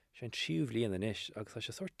sé an tríomh líon an isis agus tá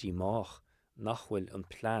sé sort dímách nachhfuil an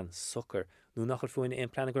plán sucr nó nach fuin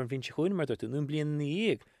an plán gur an bhín se chuin mar dúirtú nún blion na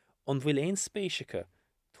íag an bhfuil éon spéisicha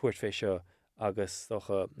tuairt fé seo agus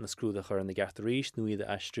docha na scrúda chur an na gceart ríis nó iad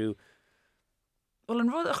a aistriú. Well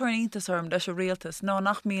an rud a chuirnítas orm leis a réaltas ná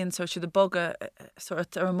nach mííonn so si de boga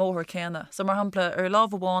sort ar an móthir céna. So mar hampla ar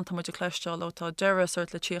lábháin tá muid a cleisteáil ó tá deire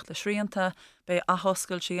sort le tíocht le sríanta, be a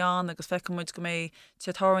hoscail si an agus feicimid go mé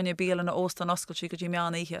títáirne bíal na óstan oscail si go dtí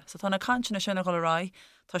meán ihe. So tá na cantina sinna go rá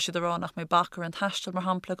tá si rá nach mé bachar an teistal mar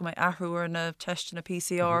hampla go mé ahrúar na teiste na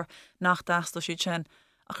PCR nach dastal si sin.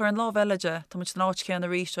 A chur an láhheide tá muid náit céan a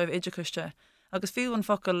ríisteibh idirchuiste. Agus fiú an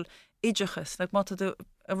focail idechas, le má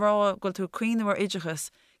rá goil tú cuioinehar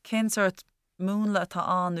idechas, cénsart múnla atá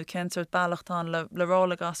anú cénsart bailachtáin le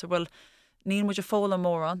rála gas bhfuil níl muid a fóla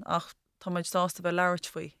móran ach tá muid dásta bheith leirt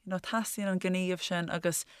faoi. Taíonn an gníomh sin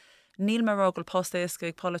agus níl mar rágil postéisca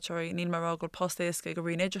ag polytóirí, níl mar rágil postéisca go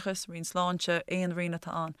rion idechas, rion sláinte, éon rion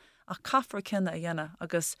atá an. A caafar cinna a dhéine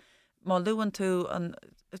agus má luúan tú an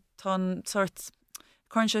tá sort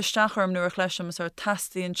chuann sé stacharm nuair chléisiom ar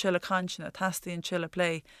tastaíonn chiile cantina, tastaíonn chiile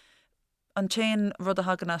lé. An chéin rud a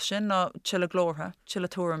hagan sin ná chiile glórtha, chiile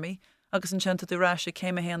tuairimí, agus an sinnta dúráis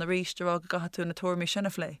céime héanana ríis de rá go gatha tú na tuairimí sinna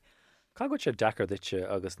lé. Cá go sé dechar duite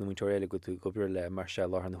agus na múteir éile go tú gobar le mar se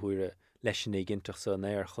lá an thuire leis sin ginteach sa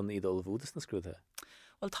néir chun iad olbhúdas na scrúda.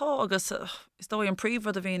 Well tá agus is dói an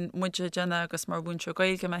príomhd a bhíon muide déine agus mar búnseir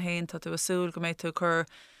gailge a héin tá tú asúil go méid tú chur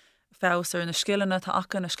fásar na skillanna tá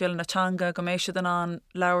acha na skillanna teanga go mééis an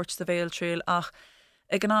leirt de bhéiltriil ach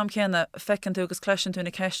ag an náam chéanna fecinn tú agus cléisisin tú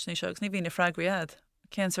na ceistní segus ní bhíon na freigraad.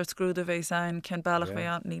 Cén sort scrúda bhéh sein cén bailach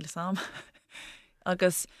bhéh an níl sam.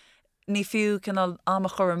 Agus ní fiú cinál am a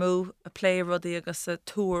chur mú a lé rudaí agus a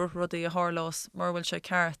túr rudaí a hálás mar bhfuil sé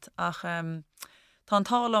ceart ach tá an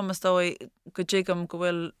tálam is dói go ddígam go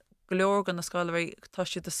bhfuil go leorgan na scalaí tá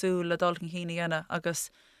siad asú le dul an híine dhéine agus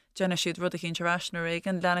dénne siad rud a cinn teráisnar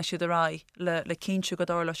éigen lena siad ará le cínseú go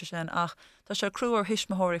dála sin ach tá sé cruúar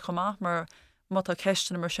hisismathirí chumá mar mátá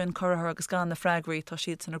ceistan mar sin chorath agus gan na freigraí tá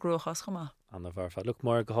siad san na grochas chumá. Anna bharfa. Look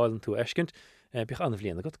mar go hálann tú eiscint bích anna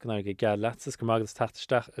bhbliana agat gnar go geall letas go mágad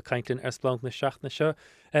tataisteach a caiintlinn ar splanc na seaachna seo.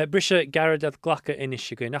 Brise garad leat ghlacha inis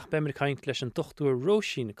go nach beimir caiint leis an dochtú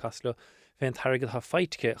róisín na caslo féin targad ha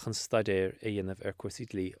feitce chun stadéir a dhéanamh ar cuasaí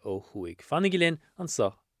lí ó chuig. Fannig linn an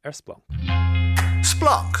sa ar splanc.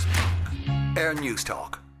 Splanc ar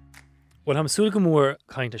Newstalk. Well ham súil go mór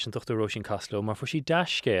caiint leis an dochtú róisín caslo, mar fu si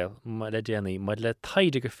deiscéal le déanaí maid le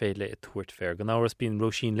taide gur féile i tuairt fér. Go náras bíon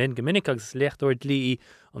róisín linn go minic agus leachtóir lí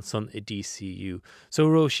an son i DCU. So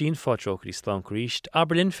róisín fáitroch í splanc ríist.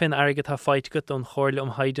 Aberlinn fin agad tá feitgat an chóirle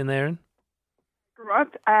haidan éireann?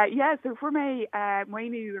 Right. So for me,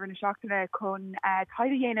 Moinu ar na seachtainna chun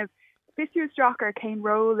taide dhéanamh Fistiús Jocker céim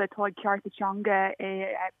ró le táid ceart atanga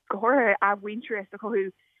gohora a winteris a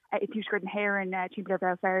choú i túisgurt an héireann timppla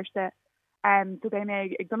bheith ferste. So they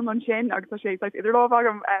me ag donna man sin agus sé idir lá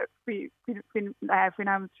agam fin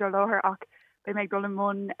am tro láthir ach they me donna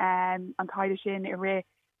mun an taide sin I ré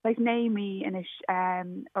néimi inis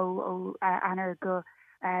ó anar go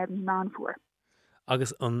man fuair.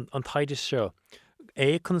 Agus an taide seo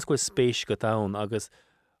chun go spéis go dam agus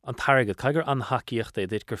an targad caigur an haíocht é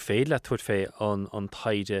dit gur féad le tuair fé an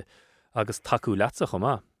taide agus taú leatsa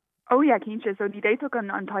chumá. Oh yeah, Keensha. So the data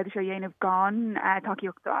on taide seo dhéanamh gan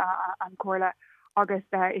takeíocht an cóirle agus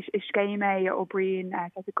is céime ó brion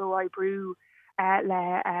sa go ai brú le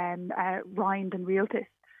rind an realtas.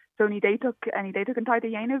 So ní data an taide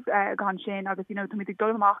dhéanamh gan sin agus tú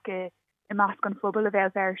dul amach I measc an phobal a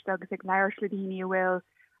bheith ferst agus ag leir sledíine bhfuil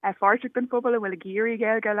fartric an phobal a bhfuil a géirí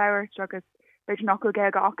geil go leir agus beidir nach go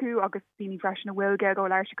geil go acu agus bíní freisin a bhfuil geil go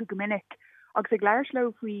leir se go gomininic agus ag leir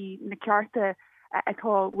sló faoi na cearta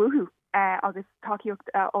atá wuhu agus takeíocht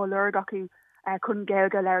ó lurg acu chun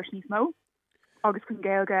géilge leir níos mó agus chun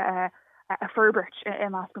géilge a ferbert I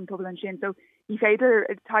measc an phobal an sin. So ní féidir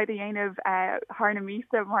taide dhéanamh thna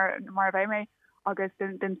mísa mar bheith mé agus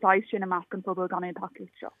den sáis sin a measc an phobal gan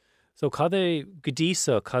takeíocht seo. So cad é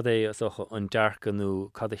godísa cad é an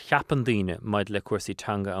dearcanú cad é cheapan daoine maid le cuasaí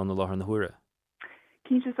teanga an na láthar na huaire?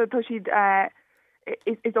 Cínse so tá siad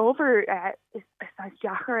is over is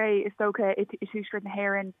jachar é is socha is úsgurt na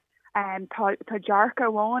héireann tá dearca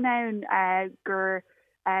bháin ann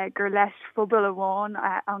gur leis phobal a bháin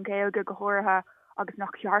an géilge go háirithe agus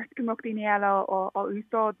nach ceart gomach daoine eile ó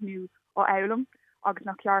úsáid nó ó elam agus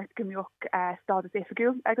nach ceart gomioch stád is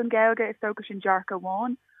ifigiúil ag an géilge is socha sin dearca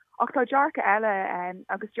bháin ach tá dearca eile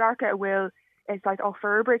agus dearca a bhfuil is like ó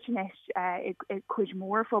ferbert inis I chuid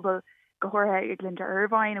mór phobal go háirithe ag Linda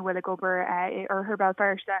Irvine a bhfuil a gobar ar bell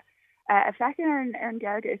ferste a fecin ar an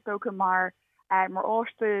géilge is socha mar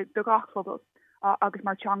áiste do gach phobal agus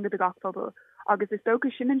mar teanga do gach phobal agus is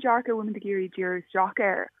socha sin an dearca women de géirí dír Jock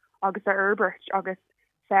air agus a Herbert agus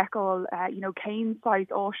feáil céim sáid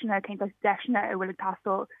áisina céim sáid deisina a bhfuil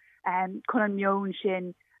tastal chun an mion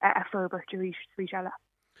sin a ferbert rí eile.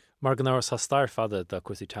 Mar gan áras stair fada de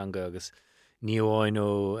cuasaí teanga agus níomháin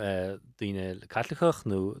ó daoine catlacha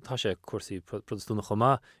nó tá sé cuasaí protestúna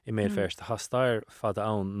chomá I mé ferst a stair fada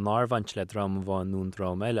ann náhaint le drama bháin nún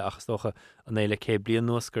drama eile achas dócha an éile cé blion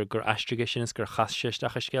nuas gur astraige sin gur chas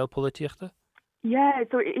séisteach a scéal polítíochta? Yeah,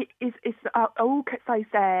 so is ó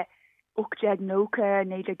sais uchtjeag nócha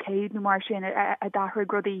néidir céad nó mar sin a dahra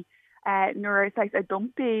grudí nuair sais a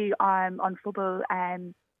dumptaí an phobal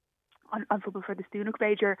an phobal for the stúnach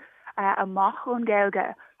Beiidir amach an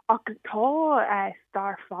géilge ach tá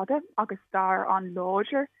star fada agus star an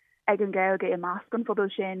láidir ag an géilge I measc an phobal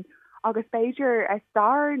sin agus Beiidir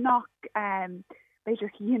star nach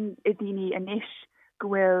Beiidir cían I daoine inis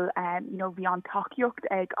gohfuil bhí an takeíocht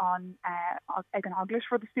ag an aglis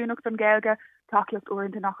for the stúnacht an géilge takeíocht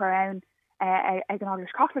uanta nach ann ag an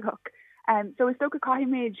aglis catlaach. So is stocha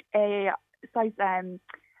caiimiid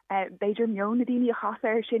Beiidir mion na daoine a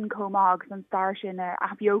chasair sin comá agus an star sin a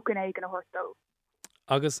bheocan ag an hortó.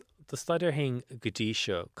 Agus de staidir hain godí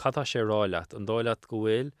seo catá sé ráileat an dóileat go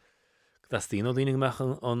bhfuil That's tíno dínig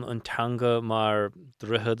mechan an teanga mar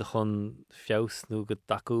druthad chun fios nó go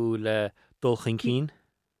dacu le dulchan cín?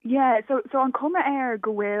 Yeah, so an cuma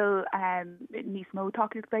go bhfuil níos mó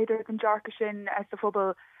takeíocht beidir an dearca sin sa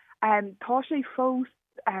phobal tá sé fós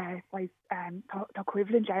tá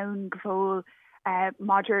cuiimhlinn deann go fóil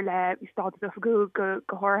maidir le stádas a go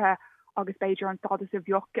háirithe agus beidir an stádas a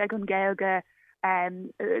bheoch ag an géilge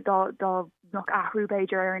dá nach ahrú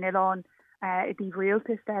beidir ar an Ián I dtí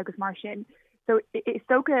réaltas agus mar sin. So is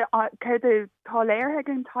stocha chuir tá léirthe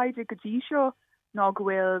an taide go dtí seo ná go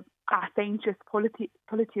bhfuil a féintes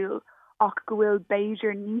politiúil ach go bhfuil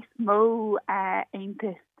beidir níos mó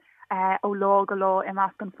aontas ó lá go lá I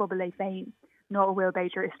measc an phobal é féin nó bhfuil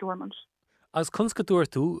beidir is stormant. As kuns go dúir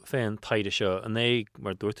tú féin taide seo an é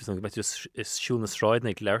mar dúirtu san met is siúna sráid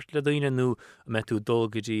ag leirt le daoine nó met tú dul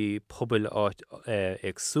gotí pobil áit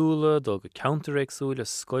agsúla, dul go counter agsúla,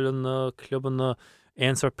 scoilanna, clubanna,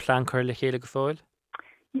 éonsar plancar le chéile go fáil?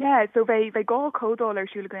 Yeah, so they go codol ar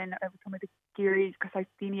siúlagan over some of the gearies cos I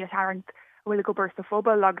daoine at Harrant bhfuil go bar sa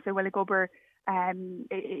phobal agus bhfuil go bar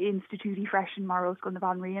institutí freisin mar oscail na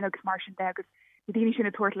Van Rian agus mar sin de agus daoine sin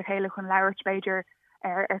na tuairt le chéile chun leirt Beiidir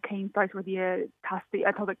céim sáis rudí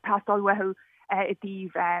atá pastáil wehu I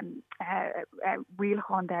díomh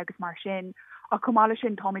rialcháin de agus mar sin a cumála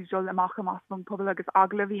sin Tommy dul amach mas an pobl agus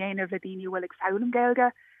agla bhí aanamh le daoine bhfuil ag saolam gailge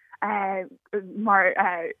mar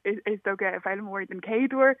is doga bheilemóir den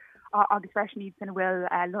céadúir agus freisin iad sin bhfuil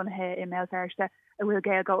lunathe I mail ferste a bhfuil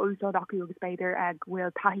gail go úsá acu agus Beiidir ag bhfuil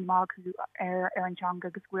taithí mag ar an teanga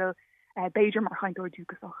agus bhfuil Beiidir mar chaintúir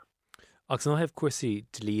dúchasach. Agus nó hebh cuasaí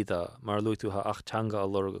dlída mar luútútha ach teanga a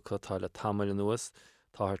lorga chutáil le tamil nuas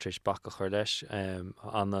táthir tríéis bacha chuir leis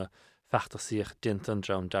anna feachtasíoch dintan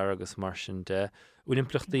dram dar agus mar sin de. Bhfuil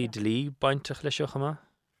implachtaí dlí baintach leis seochama?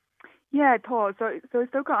 Yeah, tá so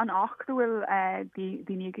stoka an acht bhfuil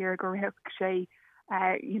daoine gur gur heh sé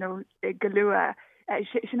galua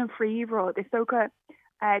sin an phríomhród is stoka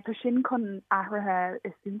tá sin chun ahrathe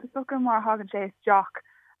is súnta stoka mar hagan sé is Jack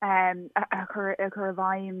a chur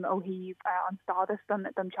bhaim ó híh an stadas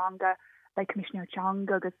donchanga like Commissioner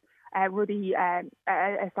Changa agus rudí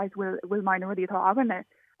bhfuil mar rudí atá aganna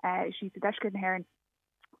si a deiscin héan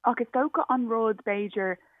agus stoka an ród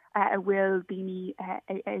Beiidir a bhfuil daoine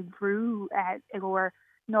a bhrú or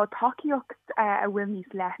nó takeíocht a bhfuil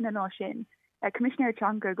níos lethna ná sin. Commissioner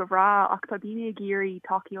Changa go bhrá ach tá daoine a géirí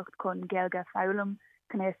takeíocht chun gailge fálam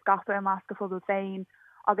chun é scafa a measca fóbal féin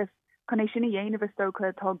agus chun é sinna dhéanamh is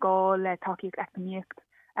stocha tá gá le takeíocht eicníocht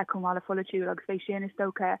chumála folaitiú agus fé sin is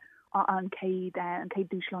stocha an céad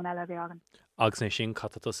dúslán eile bhí agan. Agus é sin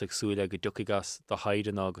catatas agsúla go ducigas do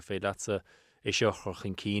haidan á go fé lesa is seo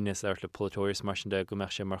chun cínas ar le polytóris mar sin de go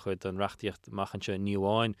meach sé mar chuid an reachtaíocht machchan se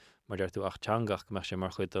níomháin mar deir tú achteangach go meach sé mar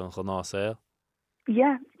chuid an chonásil?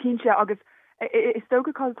 Yeah, cín se agus is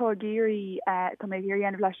stocha cátá géirí tá mé géirí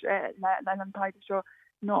anmh leis le an taide seo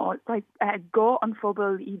nó go an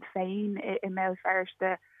phobal iad féin I mail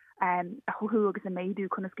ferste a chuthú agus a méadú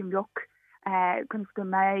chunas go bheoch chunas go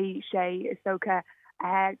mé sé is stocha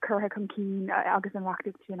chutha chun cín agus an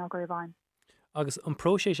reachtaíocht sin a go bhain. Agus an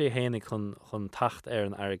prósé sé héananig chun tacht ar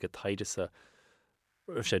an airige taidesa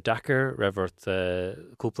sé dachar rahart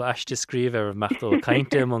cúpla eiste scríomh ar meachtal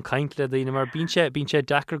cainte an caiintle daoine mar bín sé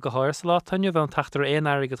dachar go háir sa lá tainne bheith an tatar aon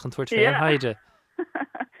airige chun tuairt féin haide.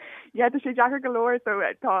 Yeah, tá sé dachar golóir so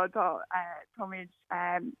táid tá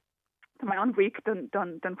mai an bhuiic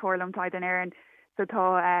don fórlam taid an airan so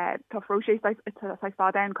tá fróséis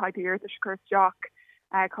fád an caiitiúir a scurt Jack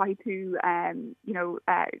cai tú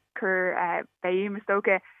chur féim is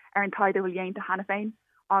stocha ar an taide bhfuil dhéint a hena féin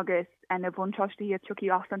agus en a bhuntáistí a tuí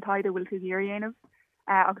as an taide bhfuil tú dhéanamh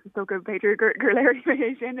agus is stocha Beiidir gur léir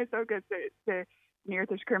fé sin is stocha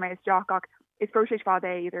níirtas chur méid Jack ach is fróséis fád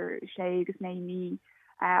é idir sé agus né ní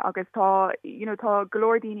agus tá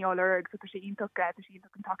golóir daoine áir agus tá sé ionach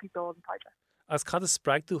an takeídó an taide. As cad is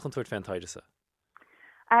spreagú chun tuairt féin taidesa?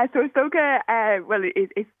 So stoga well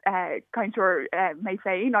is kaintor mé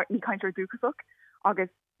féin ní kaintor dúchasach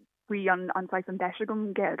agus bhui an sais an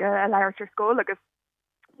deisegum gailge a leirtir scóil agus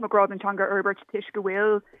marrád antanga Herbert tiis go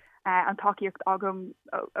bhfuil an takeíocht agam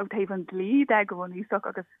ó taobh an dlí de go bhfuil níosach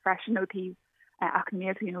agus freisin ó taobh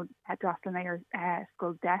acnéal draslan ar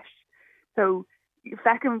scóil deis. So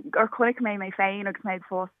fecum ar chuig mé féin agus méid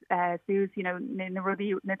fós sús na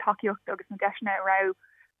rudí na takeíocht agus na deisna ra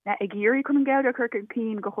a géirí chun an gailge chuir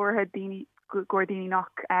cín go chóirthe daoine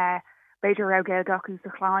nach Beiidir ra gailge acu sa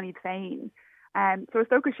chláán iad féin. So is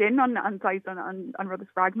stocha sin an rud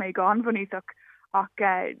is frag méid gan bhaníach ach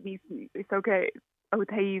is stocha ó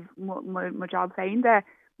taobh mo job féin de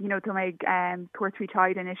tá méid tuairtrí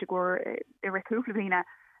taid in is gur I recúpla bhíine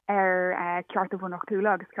ar ceart a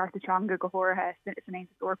bhnachtúla agus ceart atanga go chóirthe san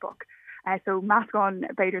éanta orpach. So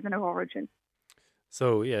meascán Beiidir den origin.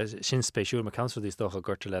 So sin spéisiúil mar cancer dís docha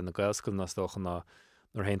gurte le na gailscoil na stocha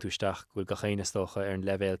nar hen túisteach bhfuil go chéine stocha ar an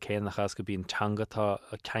levéil céannachchas go bíon teangatá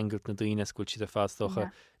a ceangút na daoine gúil siad a fád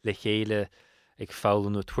stocha le chéile ag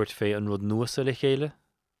fálanú tuairt fé an rud nuasa le chéile?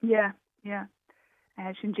 Yeah.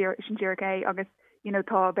 Sin ddíir agus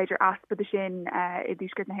tá Beiidir aspa sin I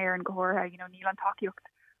dúsgurt na héir an gohortha níl an takeíocht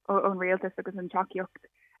ón réaltas agus an takeíocht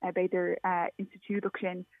Beiidir institúach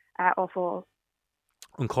sin á fáil.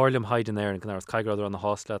 An cáirlim haidan air an gnáir caigrádar an na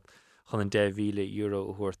hásleat chun an €10,000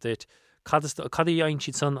 a thuirtit. Cad í dhéann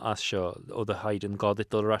siad san as seo ó de haidan gáid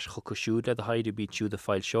dul ras chu cosisiúd le a haidir bí siúd a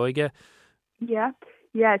fáil seoige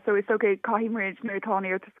Yeah, so it's okay Cahimridge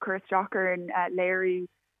Nurtani to Chris Jocker and Larry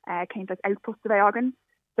came like outpost of Agan.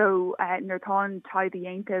 So Nurtan tied the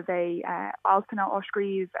Yainta they Altana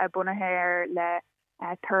Oshgrees Bunahair le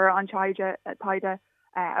Tur an Chaida Taida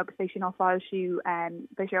agus station of file shoe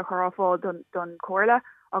Bishop Harafo done Corla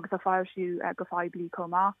agus a file shoe go five bli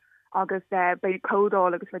coma agus by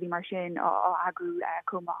Codol agus ready Marshin agru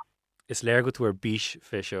coma. Is léir go túair bís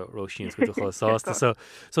féisio roisins go chosáasta.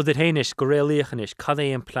 So de héis go réalachanis cad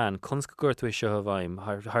é an plán cons go gúirtu seo a bhaim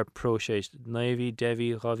th próséis 9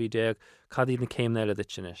 10 10 cadí na céim eile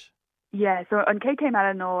dit sinis. Yeah, so an cé céim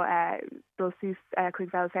eile nó dul sús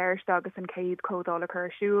chuig bhil féiriste agus an céad códála chu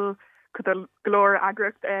siúil chu glór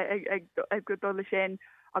agracht ag go dul sin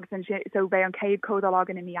agus an sin so bheith an céad códal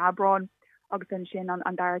agan in ní Abrán agus an sin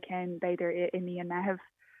an dar cén beidir in ní an neheh.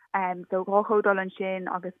 So gochodal an sin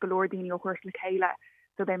agus golódíní ó chuirs le chéile,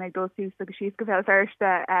 so they make those use agus síos go bhfuil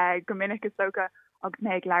firste gomininic is soga agus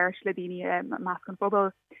méid leir le daoine meas an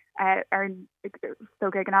fphobal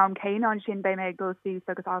so gan ná an céine an sin bei méid those use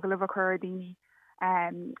agus agalh chur daoine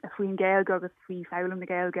faoin géalga agus faoi fálam na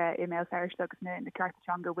géalga I mé firste agus na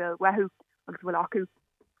ceartteanga bhfuil wehu agus bhfuil acu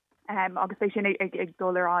agus é sin ag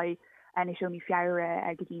dólar a is seo mí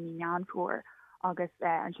fiare go daoine neanfuór. Agus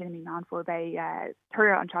an sin mí ná for bei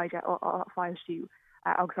tura an chaide ó fáilstú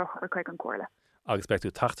agus chuig an cuala. Agus beú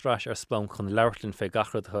tachtráis ar splám chun leirlinn fé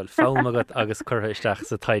gachrad thuil fámagad agus chuisteach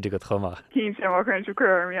sa taide go chuma. Cín sem chun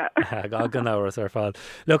chum gan áras ar fáil.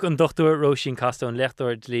 Le an dochtúir Roisin Castó an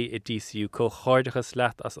lechtúir lí I DCU có cháidechas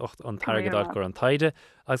leat as 8 an targadáil gur an taide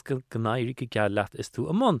agus go gnáirí go geall leat is tú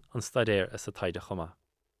amón an stadéir is sa taide chuma.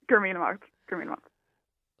 Gurmíach.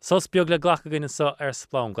 Sos beag le ghlacha gine sa ar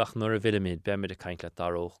splám gach nuair a bhiliméid beimiid a caiint le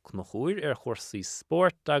daróch nach chuir ar chósaí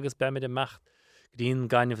sport agus beimiid a mecht gríon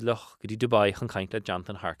gaiineh lech go dtí Dubai chun caiint le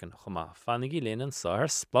Jonathan Harkin chumá fannig í léanaan sa ar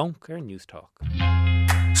Splunk ar Newstalk.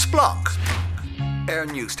 Splunk ar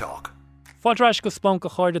Newstalk. Fáilreis go Splunk a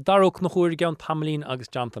cháirde daróch nach chuir gan Tamlín agus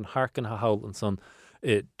Jonathan Harkin ha hail an son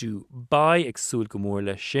Dubai ag súil go mór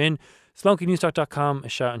le sin. Splunknewstalk.com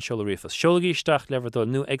is se an seola riafas. Seolagíisteach leverdul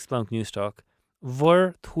nu ag Splunk Newstalk.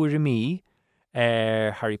 Bhar tuairimí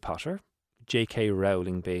Harry Potter, J.K.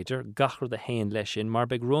 Rowling Beidir, gachrad a hain leis sin, mar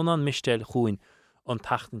beag Ronan Mistel chuin an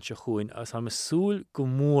tachtanse chuin, as ha súil go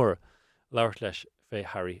mór labhart leis fé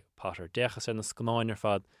Harry Potter. Dechas ar na scanáin ar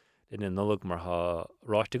fad in an nullag mar ha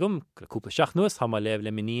ráiste gom, cúpla seach nuas, ha ma leibh le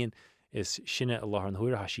miníon is sinne a láthar an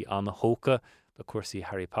huair, ha si anna hóca le cuasaí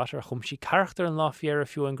Harry Potter, chum si charachtar an láfiar a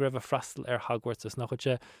fiú an greibh a freistal ar Hogwarts as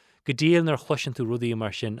nachite, go díal nar chluisin tú rudaí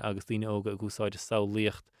mar sin agus líine óga a gúsáide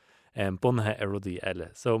saolaíocht bunathe ar rudaí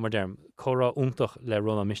eile. So mar derm, chorá úntach le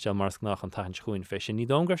Ronan Mistel mar nach an taithint chuin fé sin. Ní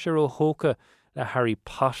dóngar sé ró hóca le Harry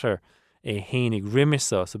Potter hénig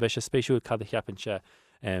rimisa, so beis sé spéisiúil cad a cheapan se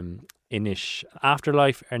inis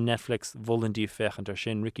Afterlife ar Netflix volundí fechant ar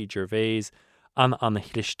sin Ricky Gervais anna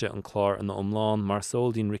chlichte an chlár an omláin mar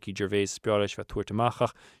soldín Ricky Gervais spialis fe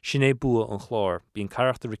tuairteachach sin é bua an chlár bíon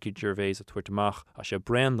charachta Ricky Gervais a tuairteach a sé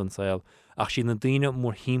brand an saoil ach sin na daine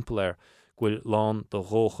mór himplair gúil lán do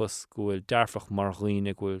róchas gúil dearfach mar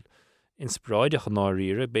ghlíine gúil inspiráideach an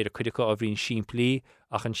áíre beidir chuidecha a bhrín siimplí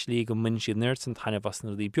ach an slí go mun siad neirt an taine was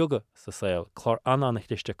na dí beaga sa saoil chlár anna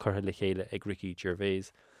chlichte chutha le chéile ag Ricky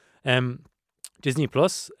Gervais. Disney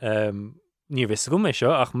Plus ní bhís go mé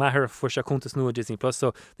seo ach methir fu se chuntas nua Disney Plus,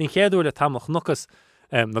 so ní chéadú le tamach nuchas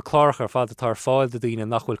na chlárach ar fád atar fáil do daoine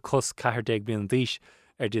nachhfuil cos 40 bliain díis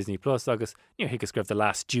ar Disney Plus agus níor higus greibh The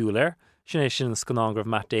Last Duel sin é sin scanángrah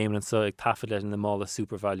Matt Damon an so ag tafad le na mála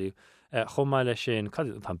supervalue chomáile sin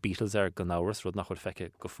cadú tá Beatles ar go náras rud nachhfuil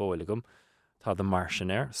feice go fóil gom tá The Martian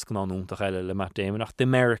scanán úntach eile le Matt Damon ach The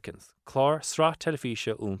Americans chlár srá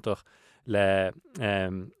telefíse úntach le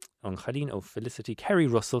an chalín ó Felicity Kerry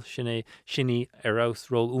Russell sinní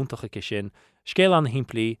arás ról úntacha sin scéal an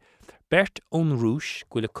himplí Bert ón Rúis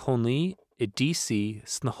goile conaí I DC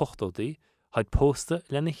sna hochtódaí haid pósta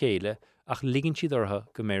lena chéile ach ligann siad ortha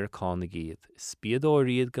go Americána iad.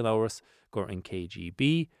 Spiadóiríad gan áras gur an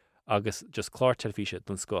KGB agus just chlár telefíse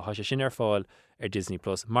don sco ha sé sin ar fáil ar Disney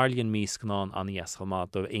Plus Marlíonn mís canán an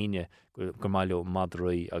iaschaá do aine gur maiileo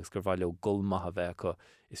madroí agus gur bhaileo gulmatha bheitcha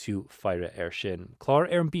is fiú feire ar sin. Chlár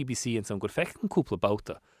ar an BBC an san gur fecht an cúpla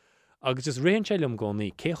báta. Agus just réon seilm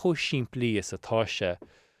gcónaí cécho siimplí is atáise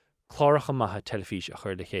chláracha maithe telefíse a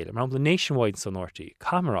chuir le chéile. Mar an Nationwide san ortaí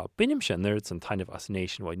camera binim se nerds an taineh as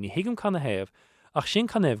Nationwide. Ní hiigem canna héamh ach sin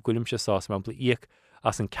cannéh gulim se sás mar an íoc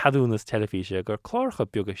as an cadúnas telefíse gur chláracha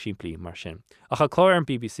beaga siimplí mar sin. Ach a chlár an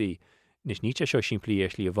BBC nis níte seo siimplí ar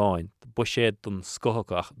slí a bháin, bu sé don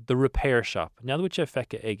scothach The Repair Shop. Neadhfuid sé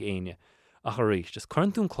feice ag aine a chu rís, just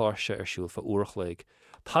chuintún chláirse ar siúil fa uachléig,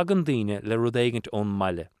 tag an daine le rud éigent ón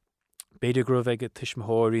meile. Beidir go bheith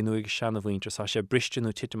tuismthóirí nó ag seanna bhaintear sa sé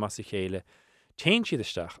bristeanú titemas i chéile, téin siad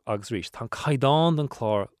isteach agus rís, tá caidáin an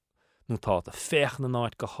chlár nó tá a féch na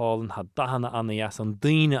náid go hálan, ha dahanana anna jasan,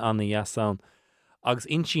 daine anna jasan, agus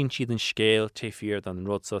insín siad an scéal téfír an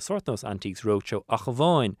rud sa sort nos Antiques Roadshow a go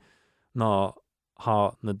bháin ná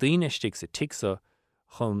ha na daine stig sa tigsa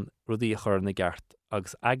chun rudí a chur na gart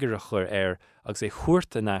agus agur a chur agus é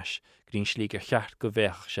chuirt a neis grín slí gur cheart go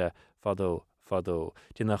bheith se fadó.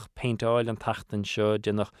 Dínach paintáil an tachtan seo,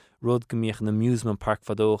 dínach rud gomíoch an amusement park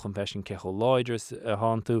fadóch an fesin cecho láidres a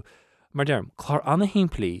hántú. Mar derm, chlár anna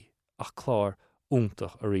himplí ach chlár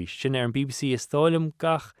úntach a rís. Sin an BBC is stáilm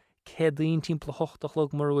gach cédaín timpla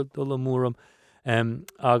hochtachlog marúil dul múram.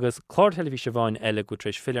 Agus chlár televíse bháin eile go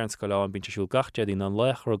trééis fiar an scoláin bín siúil gachtéadín an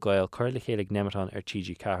lechar gail chuirla chélig nematán ar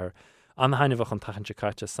TG Cahar. An hainmhach an tachante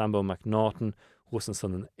caite Sambo McNaughton, Wilson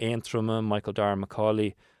son an Aintrumme, Michael Dar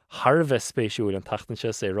McCauley, Harbheith spéisiúil an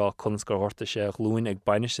tachtanse sé rá chuns gur horta sé lúin ag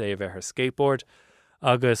baine sé a bheith ar skateboard,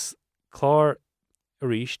 agus chlár a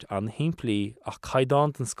ríist an himplí ach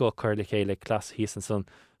caidánt an sco chuirla chéile clas hísan son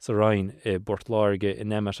sa rain I bort láirge in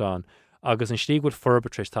Nematán, agus an stígúil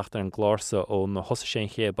forbetréis tachta an glársa ó na hosa sé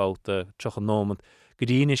ché báta troch an nómant, go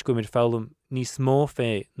dtíanais go mid fellm níos mó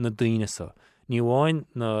fé na daoinesa. Ní bháin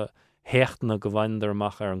na hecht na go bhaindar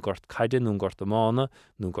amach ar an gort caide nó gort amána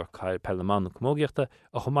nó gort caid pelamán na commógiachta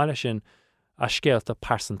a chumáile sin a scéalta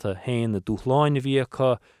persanta héin na dúchláin a bhí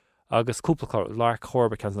acu agus cúpla lár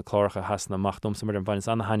chorba cans na chláracha hasna amachtom sa mar an bhain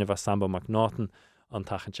anna hainmh Sambo McNaughton an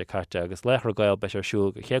tachante caite agus lechar gail beis ar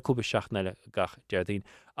siúil go chéúpa seachnaile gach deardín.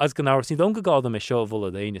 As go náir sí don go gáda me seo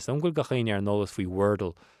bhla daine, don ghfuil gachéine ar nólas faoi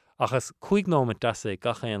Wordle, achas chuig nómad dasa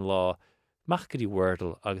gachéan lá mach go dtí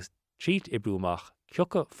Wordle agus tríd I brúmach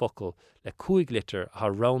ceocha focail le 5 litir a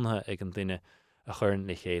rátha ag an duine a churn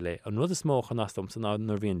le chéile. An rud is mó chanastom san ná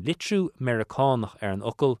nar bhíon litrú Americánach ar an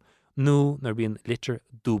ocail nó nar bhíon litir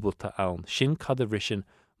dúbalta ann. Sin cad a bhrisin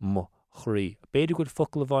mo chrí. Beidir go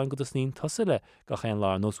focail a bháin go snín tosa le gachéan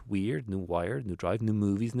lá nos Weird, nó Wired, nó Drive, nó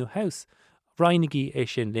Movies, nó House. Reinigí é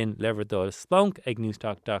sin linn leverdóil splank ag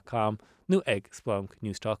newstalk.com nó ag splank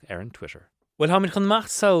newstalk ar an Twitter. Well, hamin chun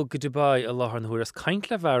macht sao go Dubai a láthar na huiras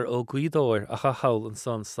caint le bhar ó Guidóir a chahail an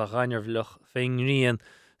son sa gainar bhluch féin rian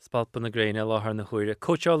spalpa na gréine a láthar na huire.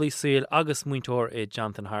 Coachálaí síl agus muintóir é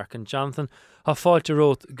Jonathan Harkin. Jonathan, ha fáilte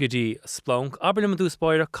rót go dtí splánk. Aber le man dús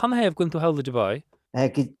báire, can hebh gwn tú heil Dubai?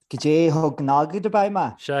 Go dé ho gnágu Dubai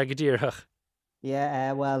ma? Se go ddíorthach.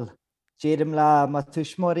 Yeah, well, jéidim le ma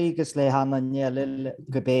tuismóí gus le hanna níl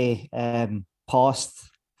go bé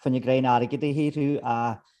post fan na gréine aige dé hirú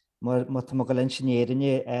a Mar mo go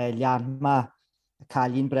insinéirinne lean ma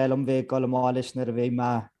chalín brelum bheith go máis nar a bheith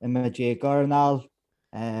ma ima dé garnál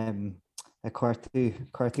a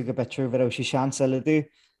cuairtú go betir bhar sí seansa le dú,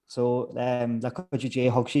 so le chuidir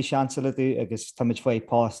dé thug sí seansa le dú agus táid faoi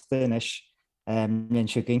pásta inis líon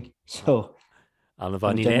siúking, so an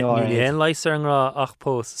bhain ní héon leis ar an rá ach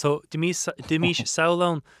post. So dimís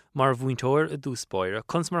saolán mar bhúintóir a dúspáire,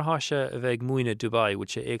 cons mar háise a bheith muoine Dubai, bhil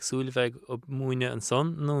sé agsúil bheith muoine an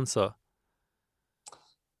son nó an sa?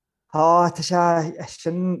 Tá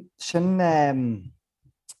sin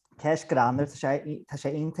ceis granar tá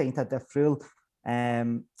sé intainta defriúil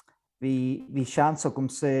hí sean gom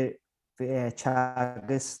sa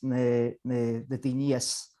teagas na daoine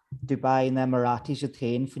Dubai na Emirati sé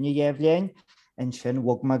tain fanne dhéhléin an sin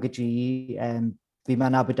bhogma go dtí bhí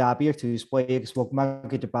man Abu Dhabi ar tús buí agus bhogma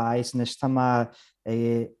go Dubai nes tá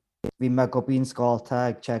bhí me go bíon scáilta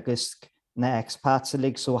ag teagas na expats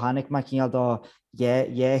lig so hanig ma cíal dá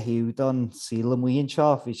hiú don síla muon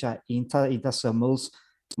seo bhí sé ionta symls.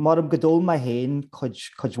 Mar am godul ma héin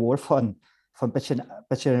chuid mhór fan bitir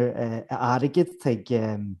airigid teag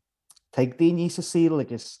daoine sa síl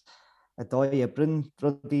agus a dó ibrin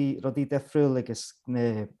rudí defriúil agus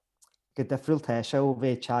go defriúil teise ó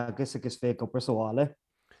bheith teagas agus bheith gopur sáile.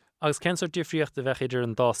 Agus censor difriocht a bheith idir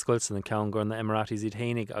an dáscoilsan an ceann gur na Emiratis iad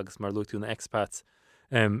hénig agus mar lútú na expats.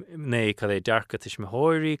 Né cad é dearcha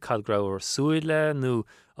tuismitheoirí, cad grabhar súile nó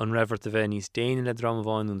an raibhart a bheith níos déine le drama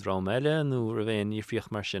bháin nó drama eile nó a bheith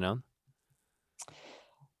difriocht mar sin an?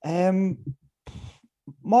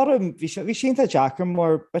 Mar bhí sínta deachar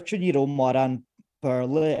mar bitir ní róm mar an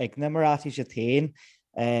burla ag na Emiratis a tain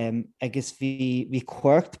agus bhí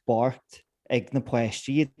cuairt bart ag na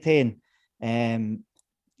poistí a tain. Ní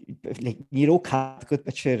ró cad go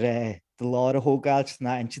bitir de lá a thógáilt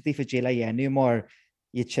na intí fa déile dhéanú mar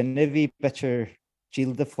iad sinna bhí bitir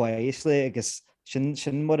díal de foiis le agus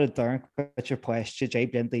sin mar a dúnc bitir poiste dé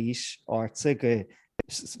blianta ís áirta go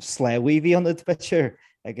sléhaí bhí anad bitir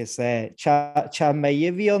agus te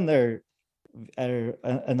mé bhíon ar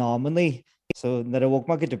an ámannaí, so nar a bhg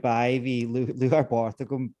me go Dubai bhí luar barta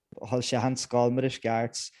go hall se an sáil mar is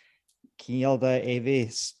ceart cíal de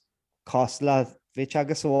éhís cosla bhí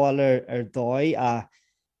agus bháil ar dóid a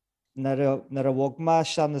nar a bhg me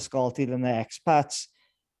se na sáiltaí le na expats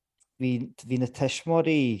hí na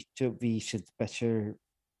tuismóí bhí si beir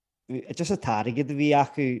just a tarigad a bhí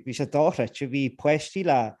acu bhí sé dáreite bhí poisttí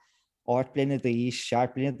le áit bliana díos,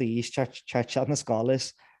 seart bliana díos teart na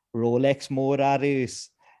sálas, Rolex mór arús.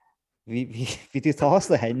 Bhí tú tás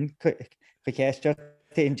le hen chu céiste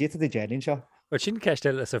taon díta a déann seo. Or sin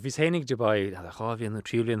ceistil a bhís hénig Dubai a cháhíonn na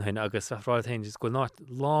tríúlíonn hain agus aráil hain is go náit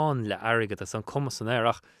lán le airigad a san cumas san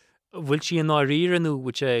éireach. Bhfuil si an áíanú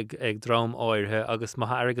bute ag drám áirthe agus má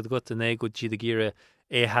airigad go in é go siad a gíire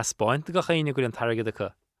é heaspáint go chéine go an tarigad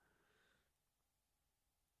acha.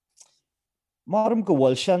 Marm go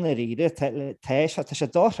bhfuil se na riire tá sé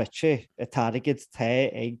dáreite a tarigad tá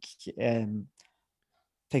ag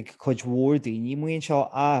chuid mhór daoine muon seo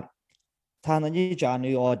a tá na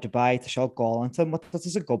deanú á Dubai tá seo gáanta,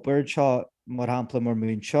 is a gobar seo mar hapla mar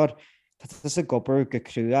mún seir, Tá is a gobar go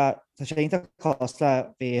cruúa, Tá sé onanta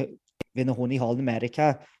cásta bhí na hnaí hall na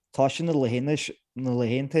America, tá sin na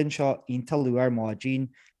lehéntain seo onanta luar mádín,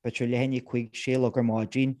 beú lehéine chuig sé legur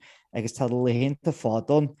mádín, agus tá lehénta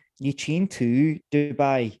fádon, ní tí tú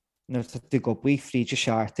Dubai nar tú gobaí fríide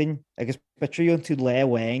seaartain, agus betriún tú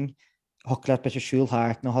lehhaing, Hola be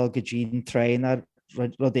siúlthart na hall go ddín trein ar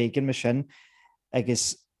rodéigen me sin,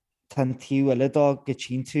 agus tan tíú eile dá go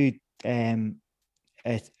tí tú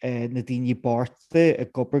na daoine barta a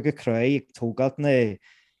gobar go cruí ag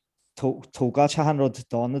tógáil se an rud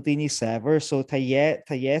dá na daoine sever, so tá dhé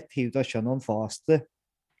tíúdá sin an fásta.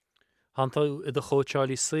 Hantá i do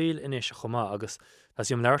chóteáilí síl inis chumá agus as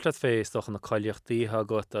dom leirlaat fééis doch an na coilíochttaíthe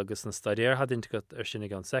got agus an stadéirtha integad ar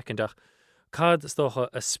sinnig an secondach, cad stocha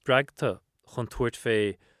a spreagta chun tuairt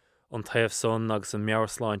fé an taobh son agus an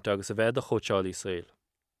meabharsláint agus a bheith a chóteáilí síl.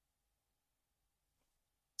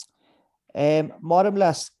 Marm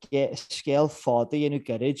le scéal fáda dhéanú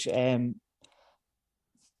garid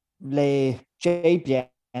le dé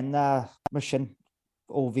bliana mar sin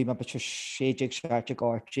ó bhí me betir séideag seaarte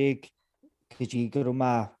áirteag go dtí gur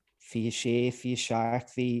fi sé fi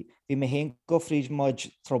seart hí me hen go fríd muid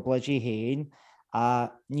troblaidí héin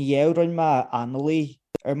a níhérann me anlaí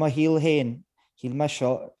ar má híal héin, híl me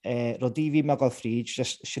seo rodí bhí me go fríd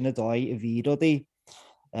sinna dóid a bhí rodí.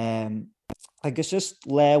 Agus just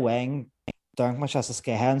lehhaing Dank me se a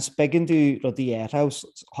skehan spegin tú rodí airhaus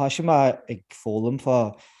há se me ag fólam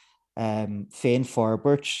fá féin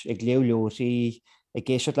forbert ag leolóí ag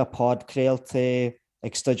géisiir le podcréalte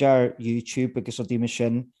ag studiar YouTube agus rodí me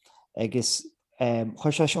sin agus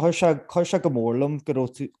chuir se go mórlam go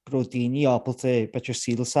daoine ábalta betir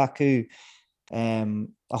sílsa acu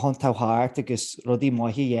a hon táthart agus rodí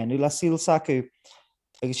maithí dhéanú le sílsa acu.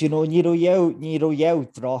 Agus ní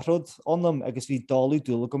roihéh dráthród anam agus bhí dáú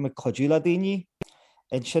dúla go me codú le daoine.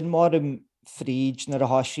 An sin mar an fríd nar a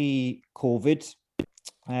hasí COVID,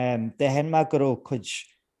 de hen me gur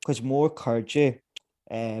chuid mór cairde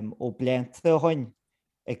ó blianta hain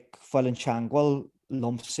ag fáil an teanghil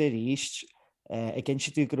lomsa ríist, ag gin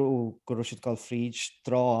si tú gur siad gáil fríd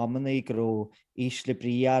drá ammanna gur ís le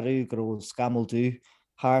bríarú gur scamaldú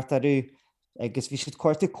háartarú, agus bhí siad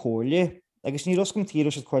cuairta cóirle, agus ní ros gom tíú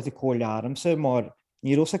siad cuairta cóirle áramsa, mar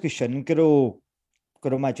ní ros acu sin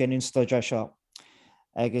gur má genún stoidir seo.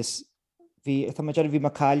 Agus bhí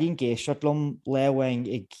mar cálín géisiart lom lehhaing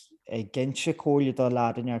ag ginse cóirle dá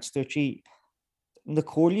ládan artstúirtí. Na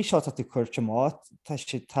cóirlí seo tú chuirte mát, tá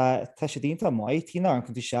sé dínta maiid tína an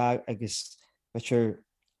chun tú se agus betir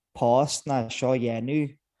pást na seo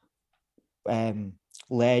dhéanú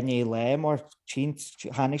le mar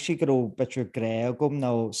hánig si gur betir gré gom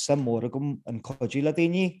ná samóra gom an codú le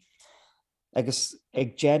daoine. Agus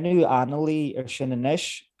ag genú analí ar sin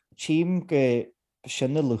inis, tím go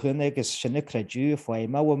sinna luchan agus sinna creidú a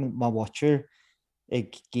foiime má watcher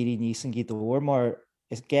ag géirí níos an gídóir, mar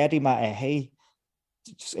is géirí má éhé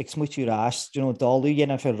ag smuitiú rás, dáú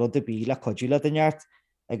dhéanam fé rud a bí le codú le daneart,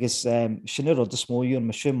 agus sinna rud a smóú an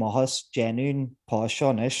me sin maithas genún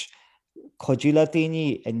páiseánis, codú le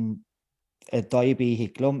daoine in daibí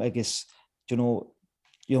hiclumm agus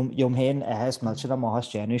jom héin éhes me sin a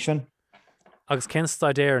maithas genú sin. Agus cén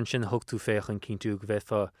staidéir an sin thugtú féchan cinnú go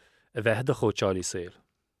bheitfa a bheith a chóteáilí síl?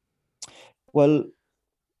 Well,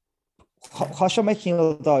 cha se me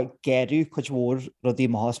cíal dá geirú chuid mhór rodí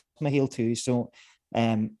maithas me héal tú, so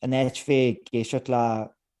an éit fé géisiart le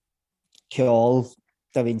ceáil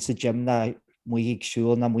da bhín sa gym na muigh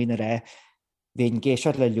siúil na muoine ré. bhíon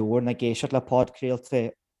géisiart le leor na géisiart le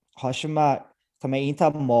podcréalte thoisiime tá mé onanta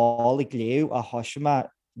mála léú a thoisiime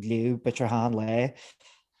léú bitir há le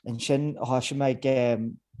an sin thoisiime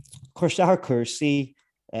chuirtear cursaí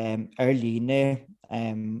ar líne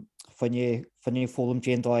fanne fólam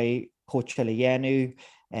déandóid coach le dhéanú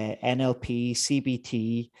NLP,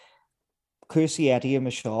 CBT, cursaí éí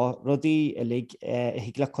me seo rudaí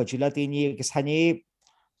hiic le codúla daoine agus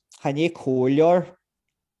hané cóleor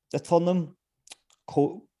de tunnam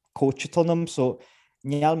coach tunnam so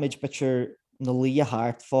neall mid bitir na lí a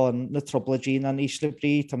háart fáin na trobladí an ísle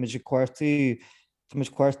brí tá muid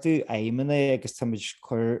cuairtú aimimena agus tá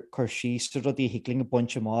chur síiste rudí hiicling a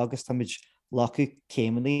bunte má agus tá muid lacu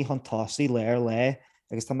céimení hantásaí léir le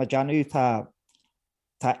agus tá deanú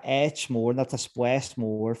tá éit mór na tá spéis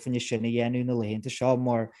mór fanne sinna dhéanú na léonnta seo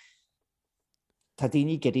mar tá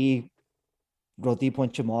daoine geirí rudí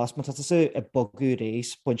bunte más má tá a bogú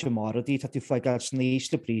rééis bunte máradí tá tú fáil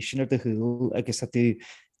sníos le brísin ar de thuúil agus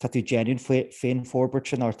tá tú geanún féin fórbert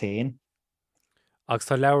sin átain. Agus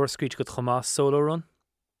tá leabhar scríte go chomá solo run?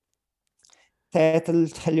 Tá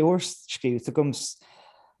leor scríú a gums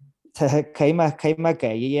céime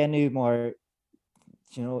ga dhéanú mar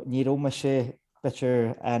ní róma sé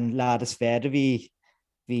bitir an lád is féidir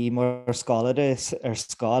bhí mar scáide ar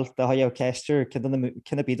scáil de ha ceistir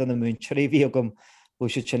cinna bíad an na múnteirí bhí gom bú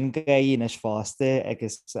sé sin gaíon is fásta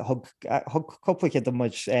agus thug coppla do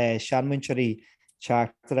muid seanmúnteirí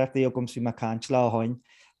chartar gom sú mar cant le háin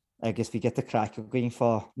agus bhí get a crack going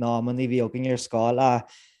fá námaní bhí agin ar scáil a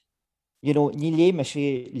ní lé me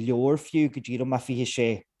sé leor fiú go ddíra má fi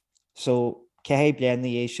sé so cehé blianana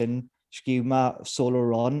é sin sciú má solo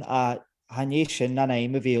run a hané sin na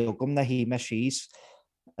éime bhí agam na hí me síos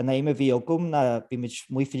an éime bhí agam na bí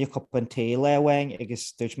mu finne cop an té lehhain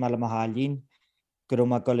agus dúirt me le a hálín gur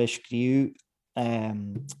má go le scríú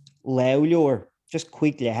leor just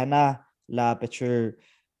chuig lehanana le bitir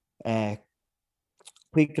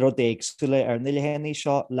chuig rud éagsúla ar na lehéanaí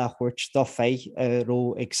seo le chuirt do féith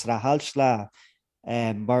ró ag srathailt le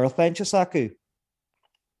marthleinte acu.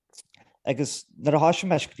 Agus nar a háisi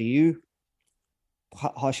me scríú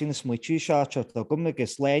háisi na smuitiú seo te gom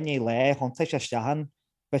agus léine le honta sé stehan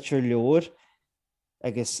bitir leor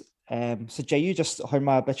agus sa déú just chuir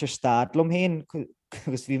má bitir stadlumm héin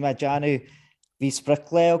agus bhí me deanú bhí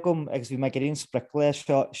spricle agam agus bhí me geíon spricle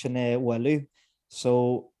seo sinna bhfuú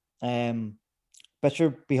so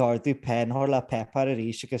bitir bíthú penthir le pepar a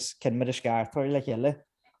ríis agus cin mar a scartóir le chéile.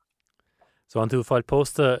 So an tú fáil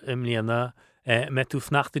pósta im líana me tú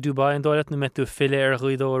fnachta Dubai an dóiret na me tú fiile ar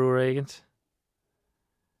chuidóú éigent?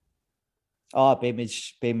 Béimiid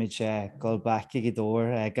goilbaici go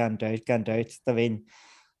dóir gan dát da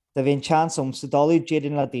bhíon chans sa dáú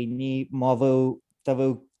déidir le daoine má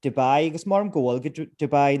bhfuil Dubai agus mar an ggóil go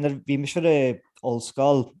Dubai na bhí me se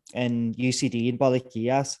óscail in UCD in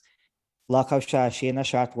Balachías leá se sinna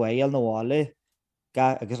searthail na bhála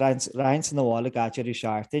agus rein san na bhála gaiidir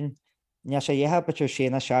seaartain. Ní sé dhéthe betir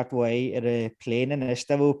sinna searthaid ar a pléin in is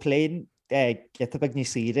bhfuil pléin getabag ní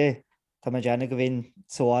siide tá déanana go bhíon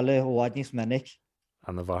sála óháid níos minic.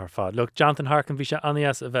 An bhar fád. Look, Jonathan Harkin bhí sé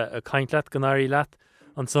anías a bheith a caiintleat go náirí leat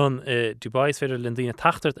an son Dubai féidir lindína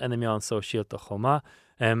tachtart ina meán so síalta chomá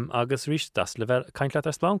agus rís das le bheith caiintleat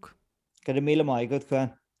ar Splánc. Go mí maigad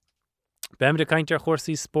chuin. Beim de caiinte ar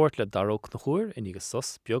chóirsaí sport le daróg na chuair in agus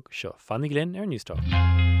sus beag seo Fanny Glynn ar Newstalk.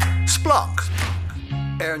 Splánc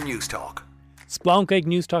ar Newstalk. Splánc ag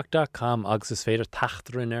newstalk.com agus is féidir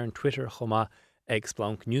tachtarin ar an Twitter chomá ag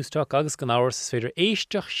Splánc Newstalk agus gan áhar is féidir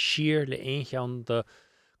éisteach siar le éoncheann de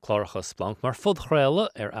chláracha Splánc mar fud chréile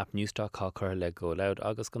ar app Newstalk cá chur le go leabhar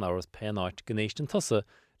agus gan áhar is peanáit gnéist an tusa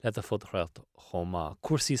le a fud chréilt chomá.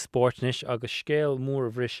 Cuasaí sportnis agus scéal mór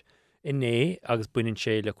a bhris inné agus buinn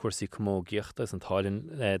sé le cuasaí commógiaachta an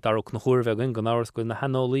táilinn daróg na chuair bheith gan áhar go na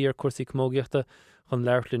hanolaí ar cuasaí commógiaachta chun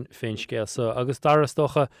leirlinn féin scéal so agus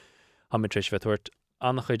darastócha hamitris bheitúirt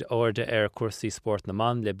annachchuid áirde ar cuasaí sport na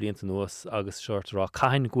man le blianta nuas agus seoirt rá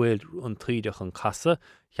caiin ghuiil an tríideach an casa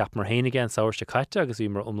cheap mar héine an saoir se caite agus bhí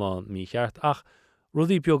mar umláin mí cheart ach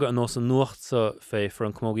rudí beaga an nó an nuacht sa fé for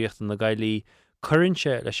an commógiaachta na gaiilí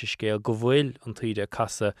chuirinse leis sé scéal go bhfuil an tríide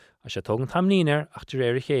casa a sé tógan tamlínar ach tar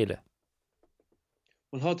éir chéile.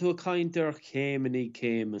 Well há tú a caiintear céimení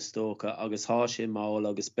céim tóca agus há sé máil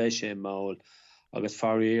agus be sé máil agus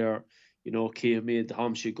faríar céimiad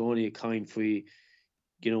ham sé gcónaí a caiin faoi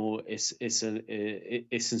is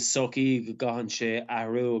an socí go gahan sé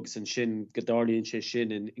ahrú agus an sin godálíonn sé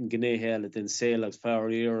sin in gnéhéile den saoil agus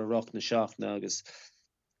faríar a roch na seachna agus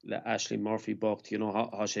le Ashley Murphy bocht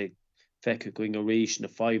há sé feice going a rééis na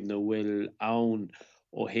 5 na bhfuil ann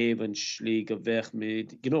ó héhann slí go bheith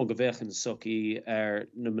mid, go bheitchan sucí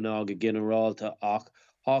na mnága generalta ach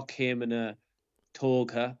há céimena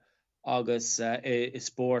tógtha agus I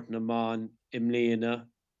sport na man imléana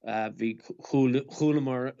bhí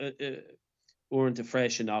chulamar uanta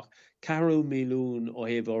freisin ach 4 milliún ó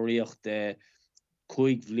héh áíocht de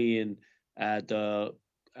 5 bblion de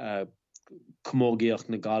commógiacht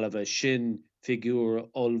na galbh sin figúr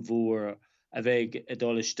olmhór a bheith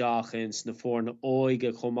dolisteach ins na fórna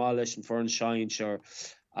óige chomáis an fórn seinseir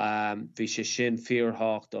bhí sé sin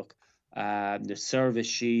fearhachtach na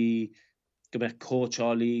servicesí go bheith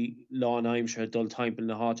cóteálaí lán aimimseir dul timppla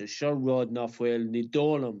na háte seo rud nach bhfuil ní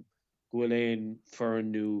dólam gohfuil éon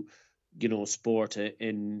fearnú sporte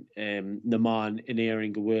in na man in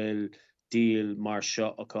éing go bhfuil díal mar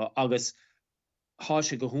seo acu agus há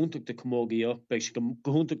sé go húntaach de commógaíocht beidh sé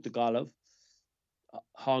go húntaach de galamh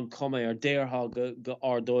há cuma déirtha go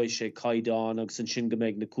ardóid sé caiidáin agus an sin go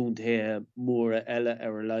méid na cúntathe móra eile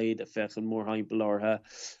ar leid a fechan mór haimpel ortha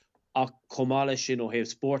ach comála sin ó héh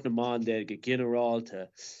sport na man de go generalta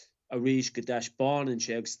a ríis go deisbáin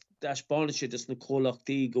sé agus deisbáin sé dus na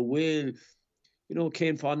cólachtaí go bhfuil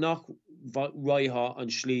céim fá nach roitha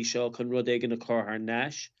an slí seo chun rud éige na chorthar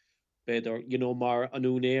neis beidir mar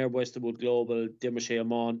anún éir Westwood Global dimmer sé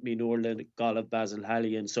amán mí Norland galibh Basil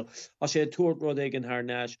Hallion so a sé tuairt rud éigen thar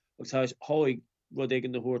neis agus tá háig rud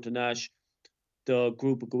éigen na thuirta neis de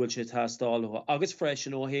grúpa go bhfuil sé tastáiltha agus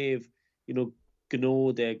freisin ó héh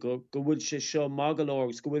gnóide go bhfuil sé seo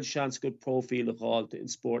magalógus go bhfuil seans go profíl aáilta in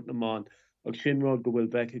sport na man agus sin rud go bhfuil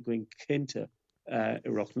beice goin cinnte I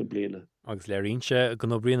roch na bliana. Agus léironse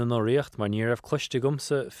go bliana nóíocht mar níor cloiste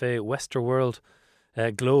gomsa fé Westerworld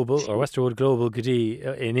Global or Westerworld Global gotí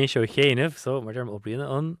in éisio chéanamh so mar derm ó bliana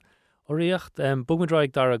an óíocht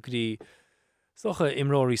bugmadráig dar a gotí socha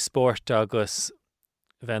imróí sport agus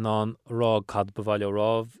bheith an rá cad bhhaile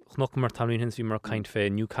ráh chnoch mar tamlín hins bhí mar caiint fé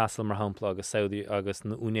Newcastle mar hampla agus Saudi agus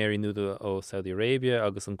na únéirí nuda ó Saudi Arabia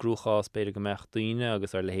agus an grúchás beidir go meach daoine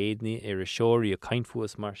agus ar lehéadní ar a seoirí a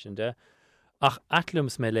caiintfuas mar sin de ach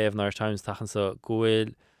aclums mé léh nar Times tachan sa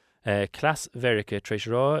gohfuil clas Verica treéis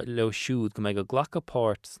rá le siúd go méid go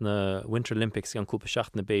ghlachapát na Winter Olympics an cúpa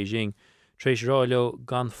seach na Beijing treéis rá le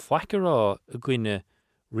gan faicerá a gcuine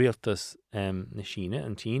rialtas na Síne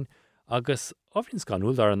an tí agus áhíonn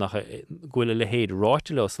ganúil ar nach gohfuil le héad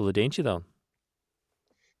ráite le sa le déintse dá.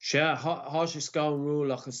 Se há sé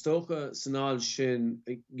scanrúil ach tócha sanáil sin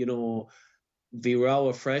bhí rá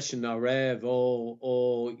a freisin a raibh ó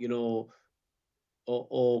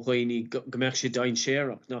roiní gombeach sé dain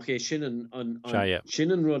séireach nach é sin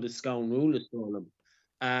an rud is scanrúil is tólam.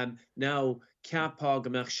 Now ceapá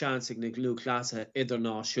gombeach seansig na glú clasa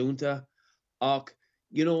idirnáisiúnta ach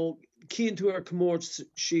cían tú ar commórt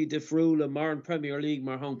si de friúla mar an Premier League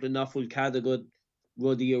mar hampla nafuil cad a go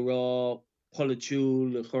rudí a rá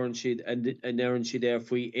politiúil a churann siad an airann siad ar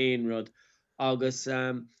faoi éon rud agus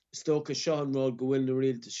stocha seo an rud go bhfuil na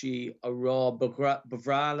rialta si a rá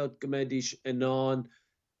bhrealadh go méidís anán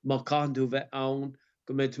má caitheann tú bheith ann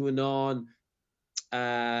go méid tú anán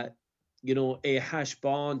é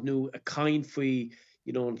heisbáin nó a cain faoi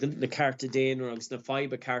na carta déanra agus na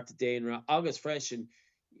faiba carta déanra agus freisin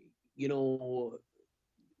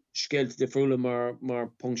scilt de friúla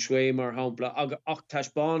mar punctué mar hampla ach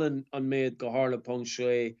taisbáin an méid go hála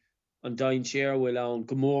punctué an dain séir bhfuil ann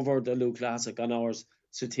go mórmhór de lú clásach an áras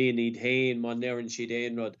sa tíanaad hain má neirann siad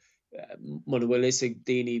éon rud man bhfuil is ag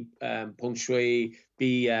daoine punctué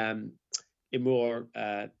bí I mór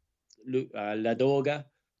ledóga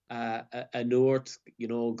a nuirt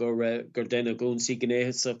gur déna gúnsaí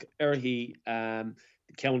gnéiseach arthaí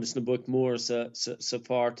ceantas na buc mór sa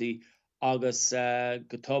pártaí agus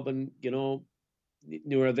go toban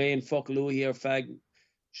nuair a bhéon focalúí ar feadh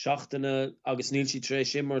seachtainna agus níl si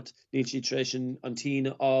tréis immert níl si tréis an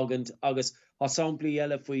tína ágant agus há samplaí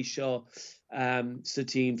eile faoi seo sa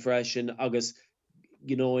tín freisin agus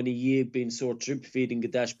in a dhéag bíon sort drip feeding go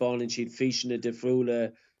deisbáin siad físanna de friúla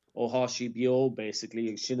ó háisí bio basically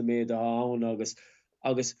ag sinna méad ann agus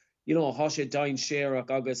há sé dain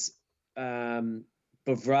séireach agus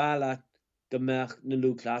bhrealadh go meach na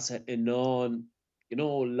lú clasa inán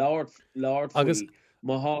láir agus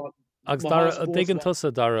dar a dgan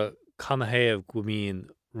tusa dar a chanahéamh go mín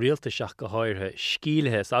rialta seach go háirthe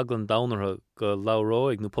scíalathe aglan danartha go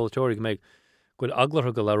láróig nó poltóirigh méid goil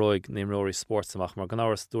aglartha go láróig na imróí sports amach mar gan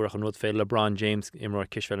áras dúach an rud fé LeBron James imróir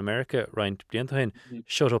Kisfeil America roiint blianta hain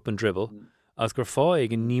shut up and dribble as gur fá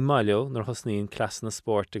ag an nímáileo nar chusnaíon clas na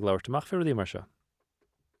sport ag láirta amach fear dí mar seo.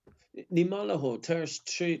 Ní mála ho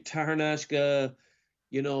tarnáis go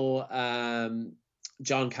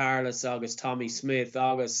John Carlos agus Tommy Smith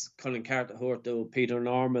agus Colin Carter Horto, Peter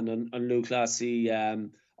Norman and Luke Lassie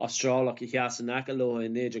Austrálach I cheasan acalo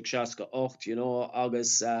in éidir 68, you know,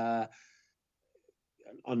 agus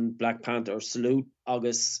on Black Panther salute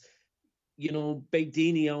agus, you know, big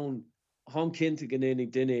dini on hom kinte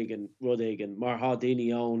gannig dinnig and rudig mar ha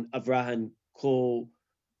dini on avrahan ko,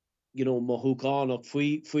 you know, mahukán of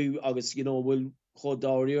fui agus, you know, will cho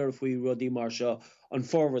dair fui rudi marsha an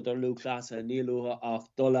forward or Luke Lasse and Niluha ach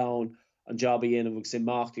dolaun an jobby in of sin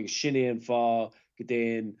marking shinny and fa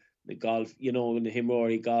gedin the golf, you know, in the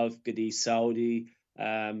Himori golf gedi Saudi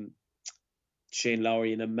Shane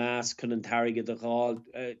Lowry in a mass couldn't tarry get the call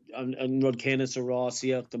and Rod Kennis or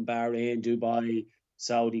Rossiach and Bahrain Dubai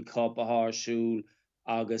Saudi Cup a Harshul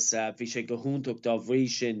agus Vishe Gahuntuk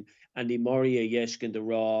Davrishin and the Moria Yeshkin the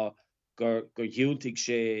Raw gur Huntik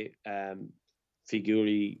she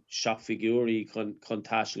figuri shop figuri con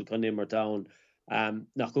tashel con immer down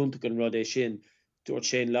nach Huntuk and Rod Shin to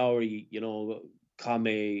Shane Lowry, you know,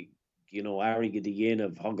 Kame, you know, Ari get the yen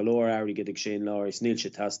of Hongalore, Ari get Shane Lowry,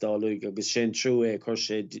 Snilche Tasdalug, agus Shane True,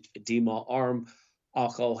 Kurshe Dima Arm,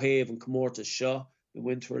 Ach O'Have and Comorta Shaw, the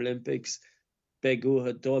Winter Olympics,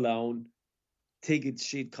 Beguha Dolaun, Tigid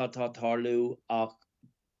Sheet Kata Tarlu, Ach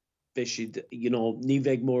Bishid, you know,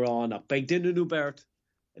 Niveg Moran, Ach Beg Dinner Nubert,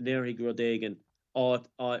 and Eri Grodegan,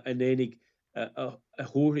 and Enig, a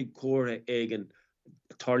Horig Kore Egan.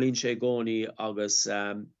 Tarlín sé gcónaí agus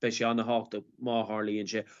beis anna háachta má Harlíonn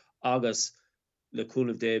sé agus le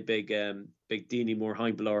cúnamh dé big daoine mór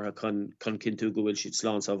haimpeáirtha chun cinntiú go bhfuil siad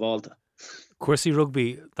slán sa bháilta. Cuasaí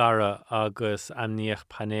rugby dara agus amníoch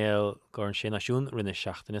panéal gur an sin náisiún rinne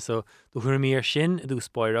seachtainna, so do thuirmí ar sin a dús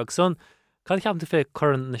spáir agus son, cad ceapta fé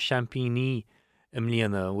churann na seampíní im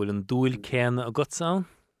líana bhfuil an dúil céanna a gutsáin?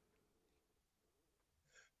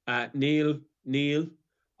 Níl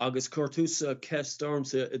agus Cortusa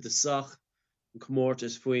Kestormsa at the Sach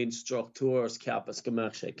Comortis Fuin Structures Capas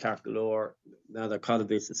Gamashe Carcolor now the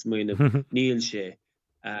Cannabis is mean of Neil She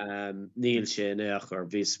Necher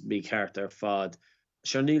vis big Carter Fad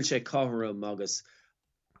Sure Neil She Coverum August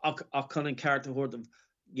Conan Carter Hort of,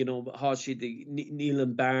 you know, how she the Neil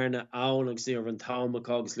and Barna Alex near and Tom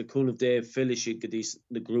Cogs the Coon of Dave Phyllis she could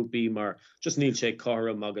the group beamer just Neil She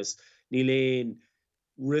Coverum August Neil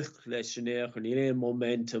Rich leis sinnéach an níl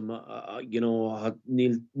momentum, you know,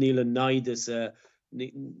 níl an naidus,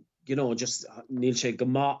 you know, just níl sé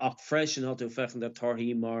gama ach freisin hat fechan der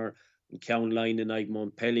tarhí mar an ceann lein in ag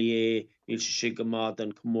Montpellier, níl sé gama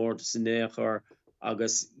den Comorta sinnéachar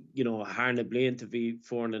agus, you know, hána blianta bhí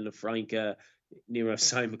fórna na Franca ní raibh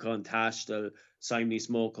Simon Tastel, Simon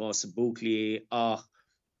Smócá sa Bouclier ach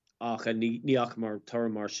ní ach mar tar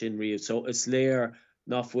mar sin riamh, so is léir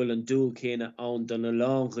nachfuil an dúil céine ann don na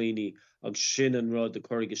lághine agus sin an rud de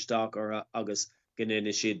chuige staach agus gnéine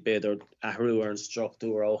siad beidir ahrú ar an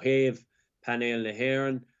struchtúr ó Haimh Panéal na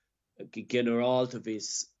Héireann generálta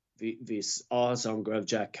vís áthas an go raibh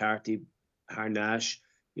Jack Carty thar náis,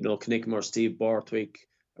 you know, cnic mar Steve Borthwick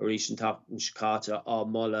a rís an tap an Scata á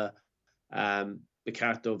molla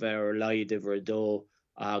becartó bheith ar leid iver dó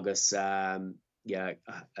agus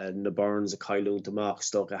na Burns a Kailún amach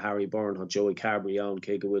stock a Harry Byrne had Joey Carberry on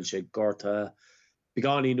ke go bhfuil sé gorta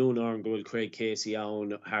Begani nún an go bhfuil Craig Casey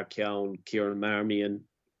on Har Ceann Kieran Marmion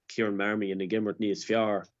a gimmert níos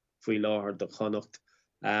fear faoi láthar de chonacht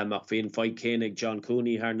ach bhíon fight cénig John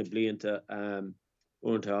Cooney har na blianta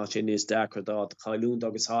únta sin níos dacra dá Kailún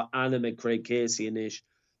agus há anime Craig Casey inis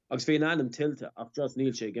agus bhíon anam tiltte ach just níl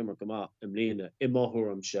sé gimmert gomá im líana I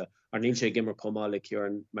mothúram se ar níl sé gimmert comá le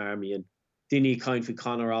Kieran Marmion Dini kind fi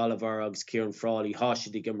Conor Oliver agus Kieran Frawley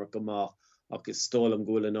háisi di gimmer gomach agus stólam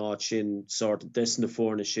gohfuil an áit sin sort of dis na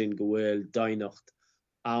fórna sin gohfuil dainacht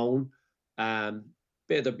ann.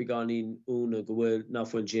 Beidir beganín úna gohfuil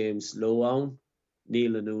nafuil James Lowe ann.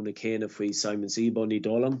 Níl an úna céine faoi Simon Zebo ní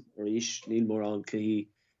dólam ar is níl mór an cahí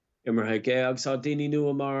immerthe gé agus á daoine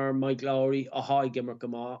nua mar Mike Lowry a háid gimmer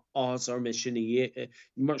gomá áhas ar me sinna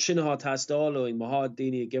mar sinna há tastálaí má há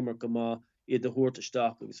daoine gimmer gomá iad de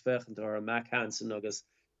Hortesteach agus fechan ar Mac Hansen agus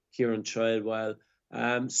Kieran Trailwell.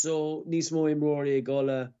 So níos mó imróí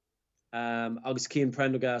gola agus Cian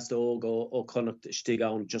Prendergast ó connacht stig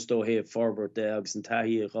an just ó Haimh Forbert de agus an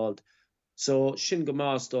taí a gáil. So sin go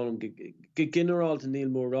más dóm generálta níl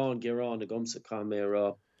mórrán gerán a gomsa cá mé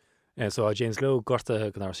rá. So a James Lowe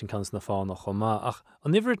gorta gan sin cans na fána chomá ach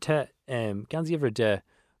an niver te gans iver de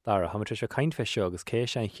Dara, ha se kaint fe seo agus cé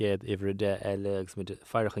an chéad iwre de eilegus mit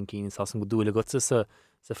feirchan cín sa go dúla gotsa sa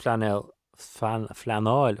flanáil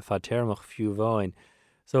fa termach fiú bháin.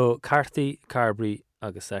 So Carty, Carberry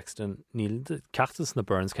agus sexton níl ceachtas na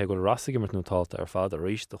burns ce go rasig mar nótáta ar fád a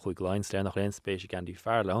ríis do chuig lein stean nach réon spéisi gandí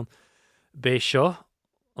fear len. Bé seo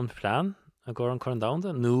an plán a go an chu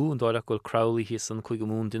damda nó an dáileach goil crowlí hí san chuig go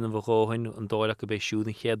mún duine bhóhain an dáileach go béh siúd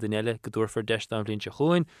an chéad den eile go dúir for deist an bblionn se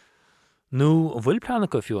chuin nó an bhfuil plánna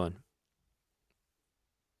go fiúin.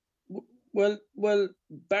 Well,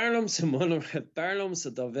 barlam sa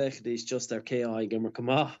da bheith is just ar cé aig mar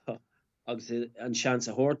cumá agus an seans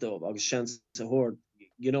a hórtómh agus seans a hór.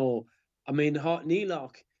 You know, I mean,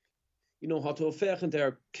 nílach, you know, hat tú fechant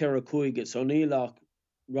ar ceir chuige, so nílach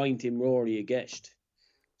rointim roirí a gceist.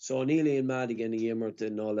 So níl mad again immert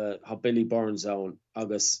in alle ha Billy Barnes on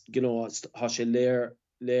agus, you know, ha sé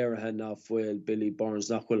léir na fuil Billy Barnes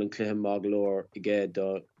nachhfuil an cléim maglór ige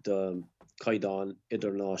de caidan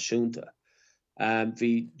idirnáisiúnta.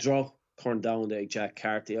 Bhí droch chun down ag Jack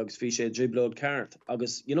Carty agus bhí sé driblód cart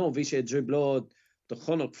agus, you know, bhí sé driblód de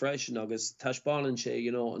chunach freisin agus taisbálann sé,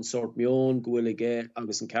 you know, an sort mion go bhfuil ige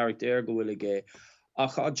agus an character go bhfuil ige.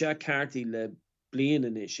 Ach a Jack Carty le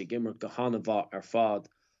blianan is ag immert go hanamh ar fad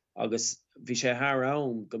agus bhí sé thar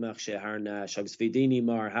ann gombeach sé thar neis agus bhí daoine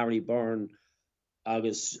mar Harry Byrne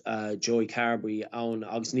agus Joey Carberry ann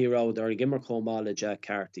agus ní rád ar ag immert chomá le Jack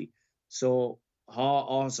Carty. So há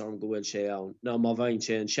ásarm go bhfuil sé ann ná má bhain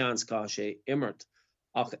sé an seans cá sé immert.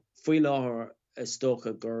 Ach faoi láthair is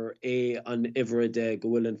stocha gur an ivride go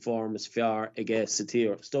bhfuil an form is fear ige sa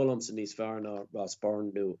tír. Stólam sa níos fear ná Ross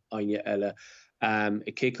Byrne nó aine eile.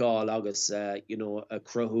 I kickáil agus, you know, a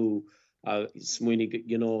cruthú smuoinnig,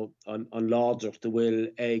 you know, an láidir de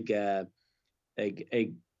bhfuil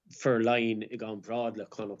ag furlain ag an brád le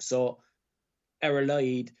chunach. So, ar a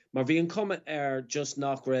leid, mar bhí an comment just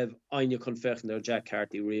nach raibh aine chun fechan ar Jack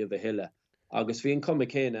Carty riamh a hiile. Agus bhí an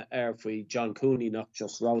comment céine faoi John Cooney nach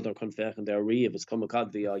just ráidir chun fechan ar riamh is cum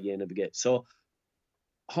cad bhí á dhéanamh ige. So,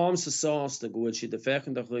 hám sa sásta go bhfuil siad de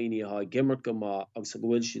fechan de chuoine ha gimmert go má agus go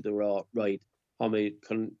bhfuil siad rá right ha mé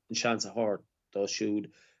chun an seans a hart dá siúd.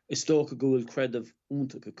 Is tócha go bhfuil credamh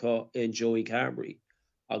úntacha cá in Joey Carberry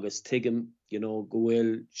agus tuigim, you know, go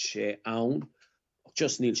bhfuil sé ann.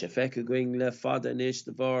 Just níl sé feice going le fada inis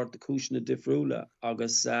de bhar de cúisina difriúla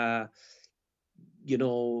agus, you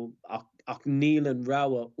know, ach níl an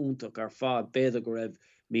ráha úntaach ar fad béidir go raibh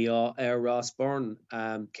mí ar Ross Byrne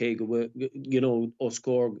cé go bhfuil, you know, ó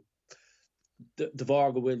scór de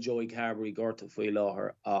bhar go bhfuil Joey Carberry gorta faoi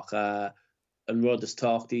láthair ach an rud is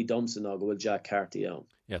táchtaí domsan a go bhfuil Jack Carty ann.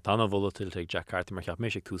 Ja, tána bholatil ag Jack Carty mar cheap mé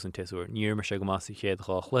sé túsan teúir níor mar sé go más chéad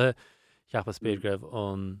gách le. Cheappa spéadgribh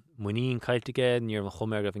an muíon caiilteige níor an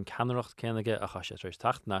chumir raibh an ceannacht cénaige a cha sé trééis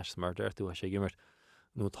tacht náis mar deirú a sé gimmert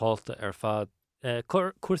nó táilta ar fad.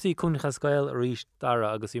 Cuasaí cúnchas scail a ríis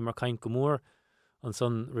dara agus í mar caiint go mór an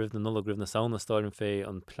son rih na nula gribh na saona stáirn fé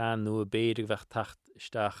an plán nua béidir bheith tacht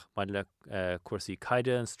isteach mai le cuasaí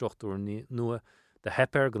caiide an struchtúir nua de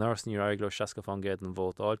hepper gan ars ní aiglo seaca fangéad an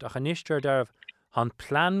bhótáilt. A cha níostar darmh an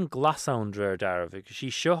plán glasáundra darmh, sí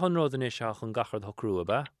seo an rud in iseach an gachard thocrúa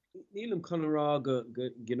ba? Nílam chunará go,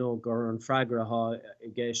 you know, gur an freigra ha I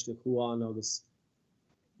gceiste chuáin agus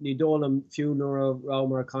ní dólam fiú nuair a rá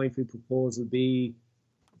mar caiinfiú proposal bhí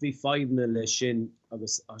feidhne le sin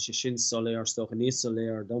agus a sé sin soléir stocha níos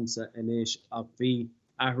soléir domsa inis ach bhí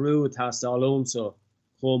ahrú tasta alónsa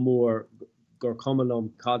chomór gur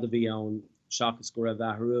cumlum cad a bhí ann seachas go raibh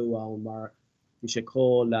ahrú ann mar bhí sé có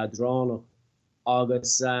le dránach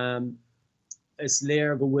agus is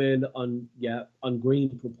léir go bhfuil an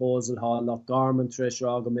green proposal ha lech garman tris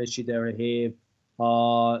aga mé si ar a héh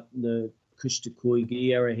ha na cuiste chuigi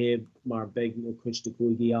ar a héh mar beg na cuiste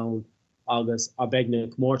chuigi ann agus a beg na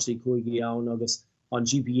cummórtaí chuigi ann agus an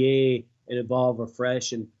GPA in a bhábhar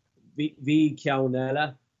freisin bhí ceann eile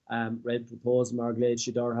red proposal mar gléid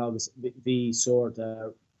si dartha agus bhí sort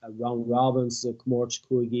a round robins a cummórt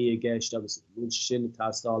chuigi a gceist agus bhfuil sin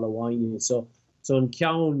tastáil amháine so an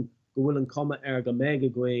ceann go bhfuil an cuma go méid a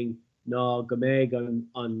going ná go méid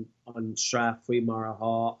an sreath faoi mar a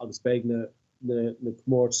há agus beg na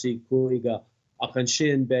cummórtaí chuige ach an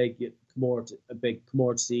sin beg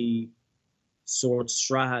cummórtaí sort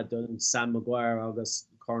sreathe don Sam Maguire agus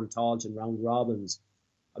Corntáil and round robins.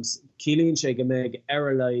 Cílíonn sé go méid ar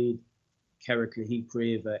a leid ceiric le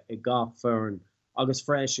hícréomh I gach fearn agus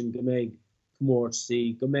freisin go méid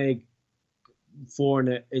cummórtaí go méid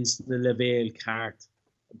fórne insna levéil ceart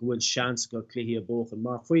go bhfuil seans go cluichí a bóchan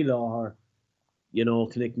mar faoi láthair, you know,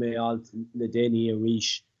 cnic mé alt le déine a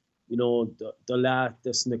ríis, you know, do leat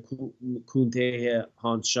is na cúntaithe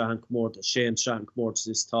han sean cummórt a sé sean cummórt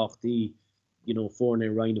is táchtaí, you know, fórne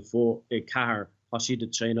roiine ceathar ha siad a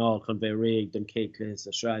tréáil chun bheith réig don cé cluis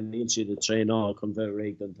a srein níl siad a tréáil chun bheith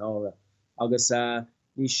réig don tára agus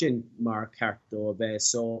ní sin mar cartó a bheith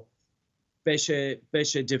so be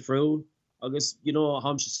sé difriúil agus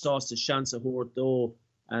ham se stásta seansa thuirtó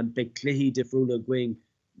be cluhí difriúla going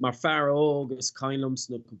mar fear agus caiinlums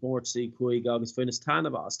na gobórtaí chuig agus finas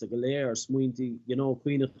tanabhasta go léir smuointí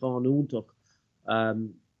cuioineáin úntaach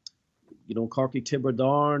Corky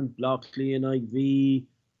Tiberdarn, Blockley ag bhí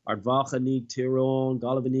ar bhachaníg Tyrone,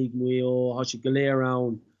 Galvaníg muo, há si go léir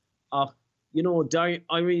ann ach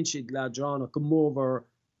airíonn siad le drán ach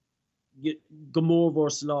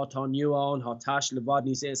gomórhór sa látá nuáin há taiis le bhd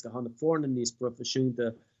níos éasca hána fórna níos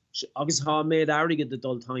profisiúnta agus há méid airige de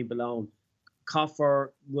dul time belán caafar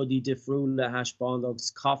rudí difriúil le heispáin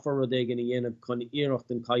agus caafar rud ag gana dhéanamh chun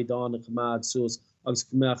iirecht an caiidána chumad suas agus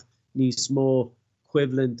cumach níos mó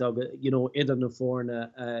equivalent agus idir na fórna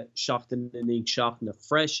seachtain nig seach na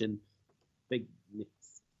freisin big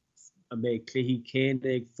a mé cluhí céin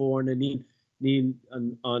ag fórna ní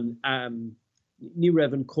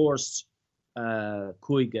raibh an córs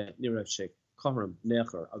chuige ní raibh sé chom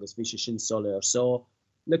nechar agus bhí sé sin soléir so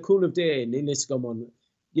le cool of day ní lis go man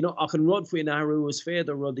ach an rud faoin ahrú is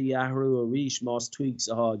féidir rudí ahrú a ríis más tweaks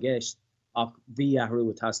a há gceist ach bhí ahrú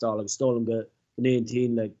a tastáil agus stólam go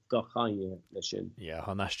néontín le gachaine lei sin.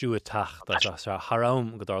 Tá naistú tacht se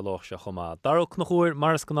harám go dar loch se chumá. Darach nach chuir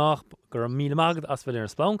mars gannach gur míle magad as bfuil ar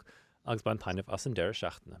splank agus ban tainmh as an deir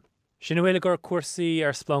seachtainna. Sinna bhfuil gur cuasaí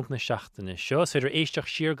ar splank na seachtainna seo féidir éisteach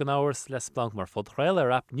siar gan áhars le splank mar fud chrail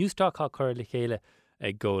ar app Newstalk á chuir le chéile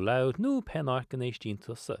ag go loud nó penáir gan éisttín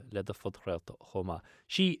tusa le do fud chrailta chumá.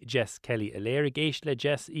 Si Jess Kelly a léir géist le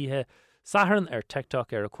Jess ihe Saharan ar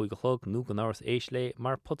TikTok ar a chuig chlog nó gan áras éis le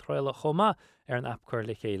mar podráile chomá ar an app chuir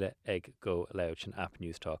le chéile ag go loud sin app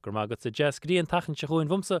Newstalk. Gur mágad sa Jess gríon tachan se chuin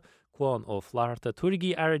bhumsa chuáin ó Flaharta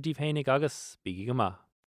tuairigí ar a ddíomhhénig agus bíigi go maith.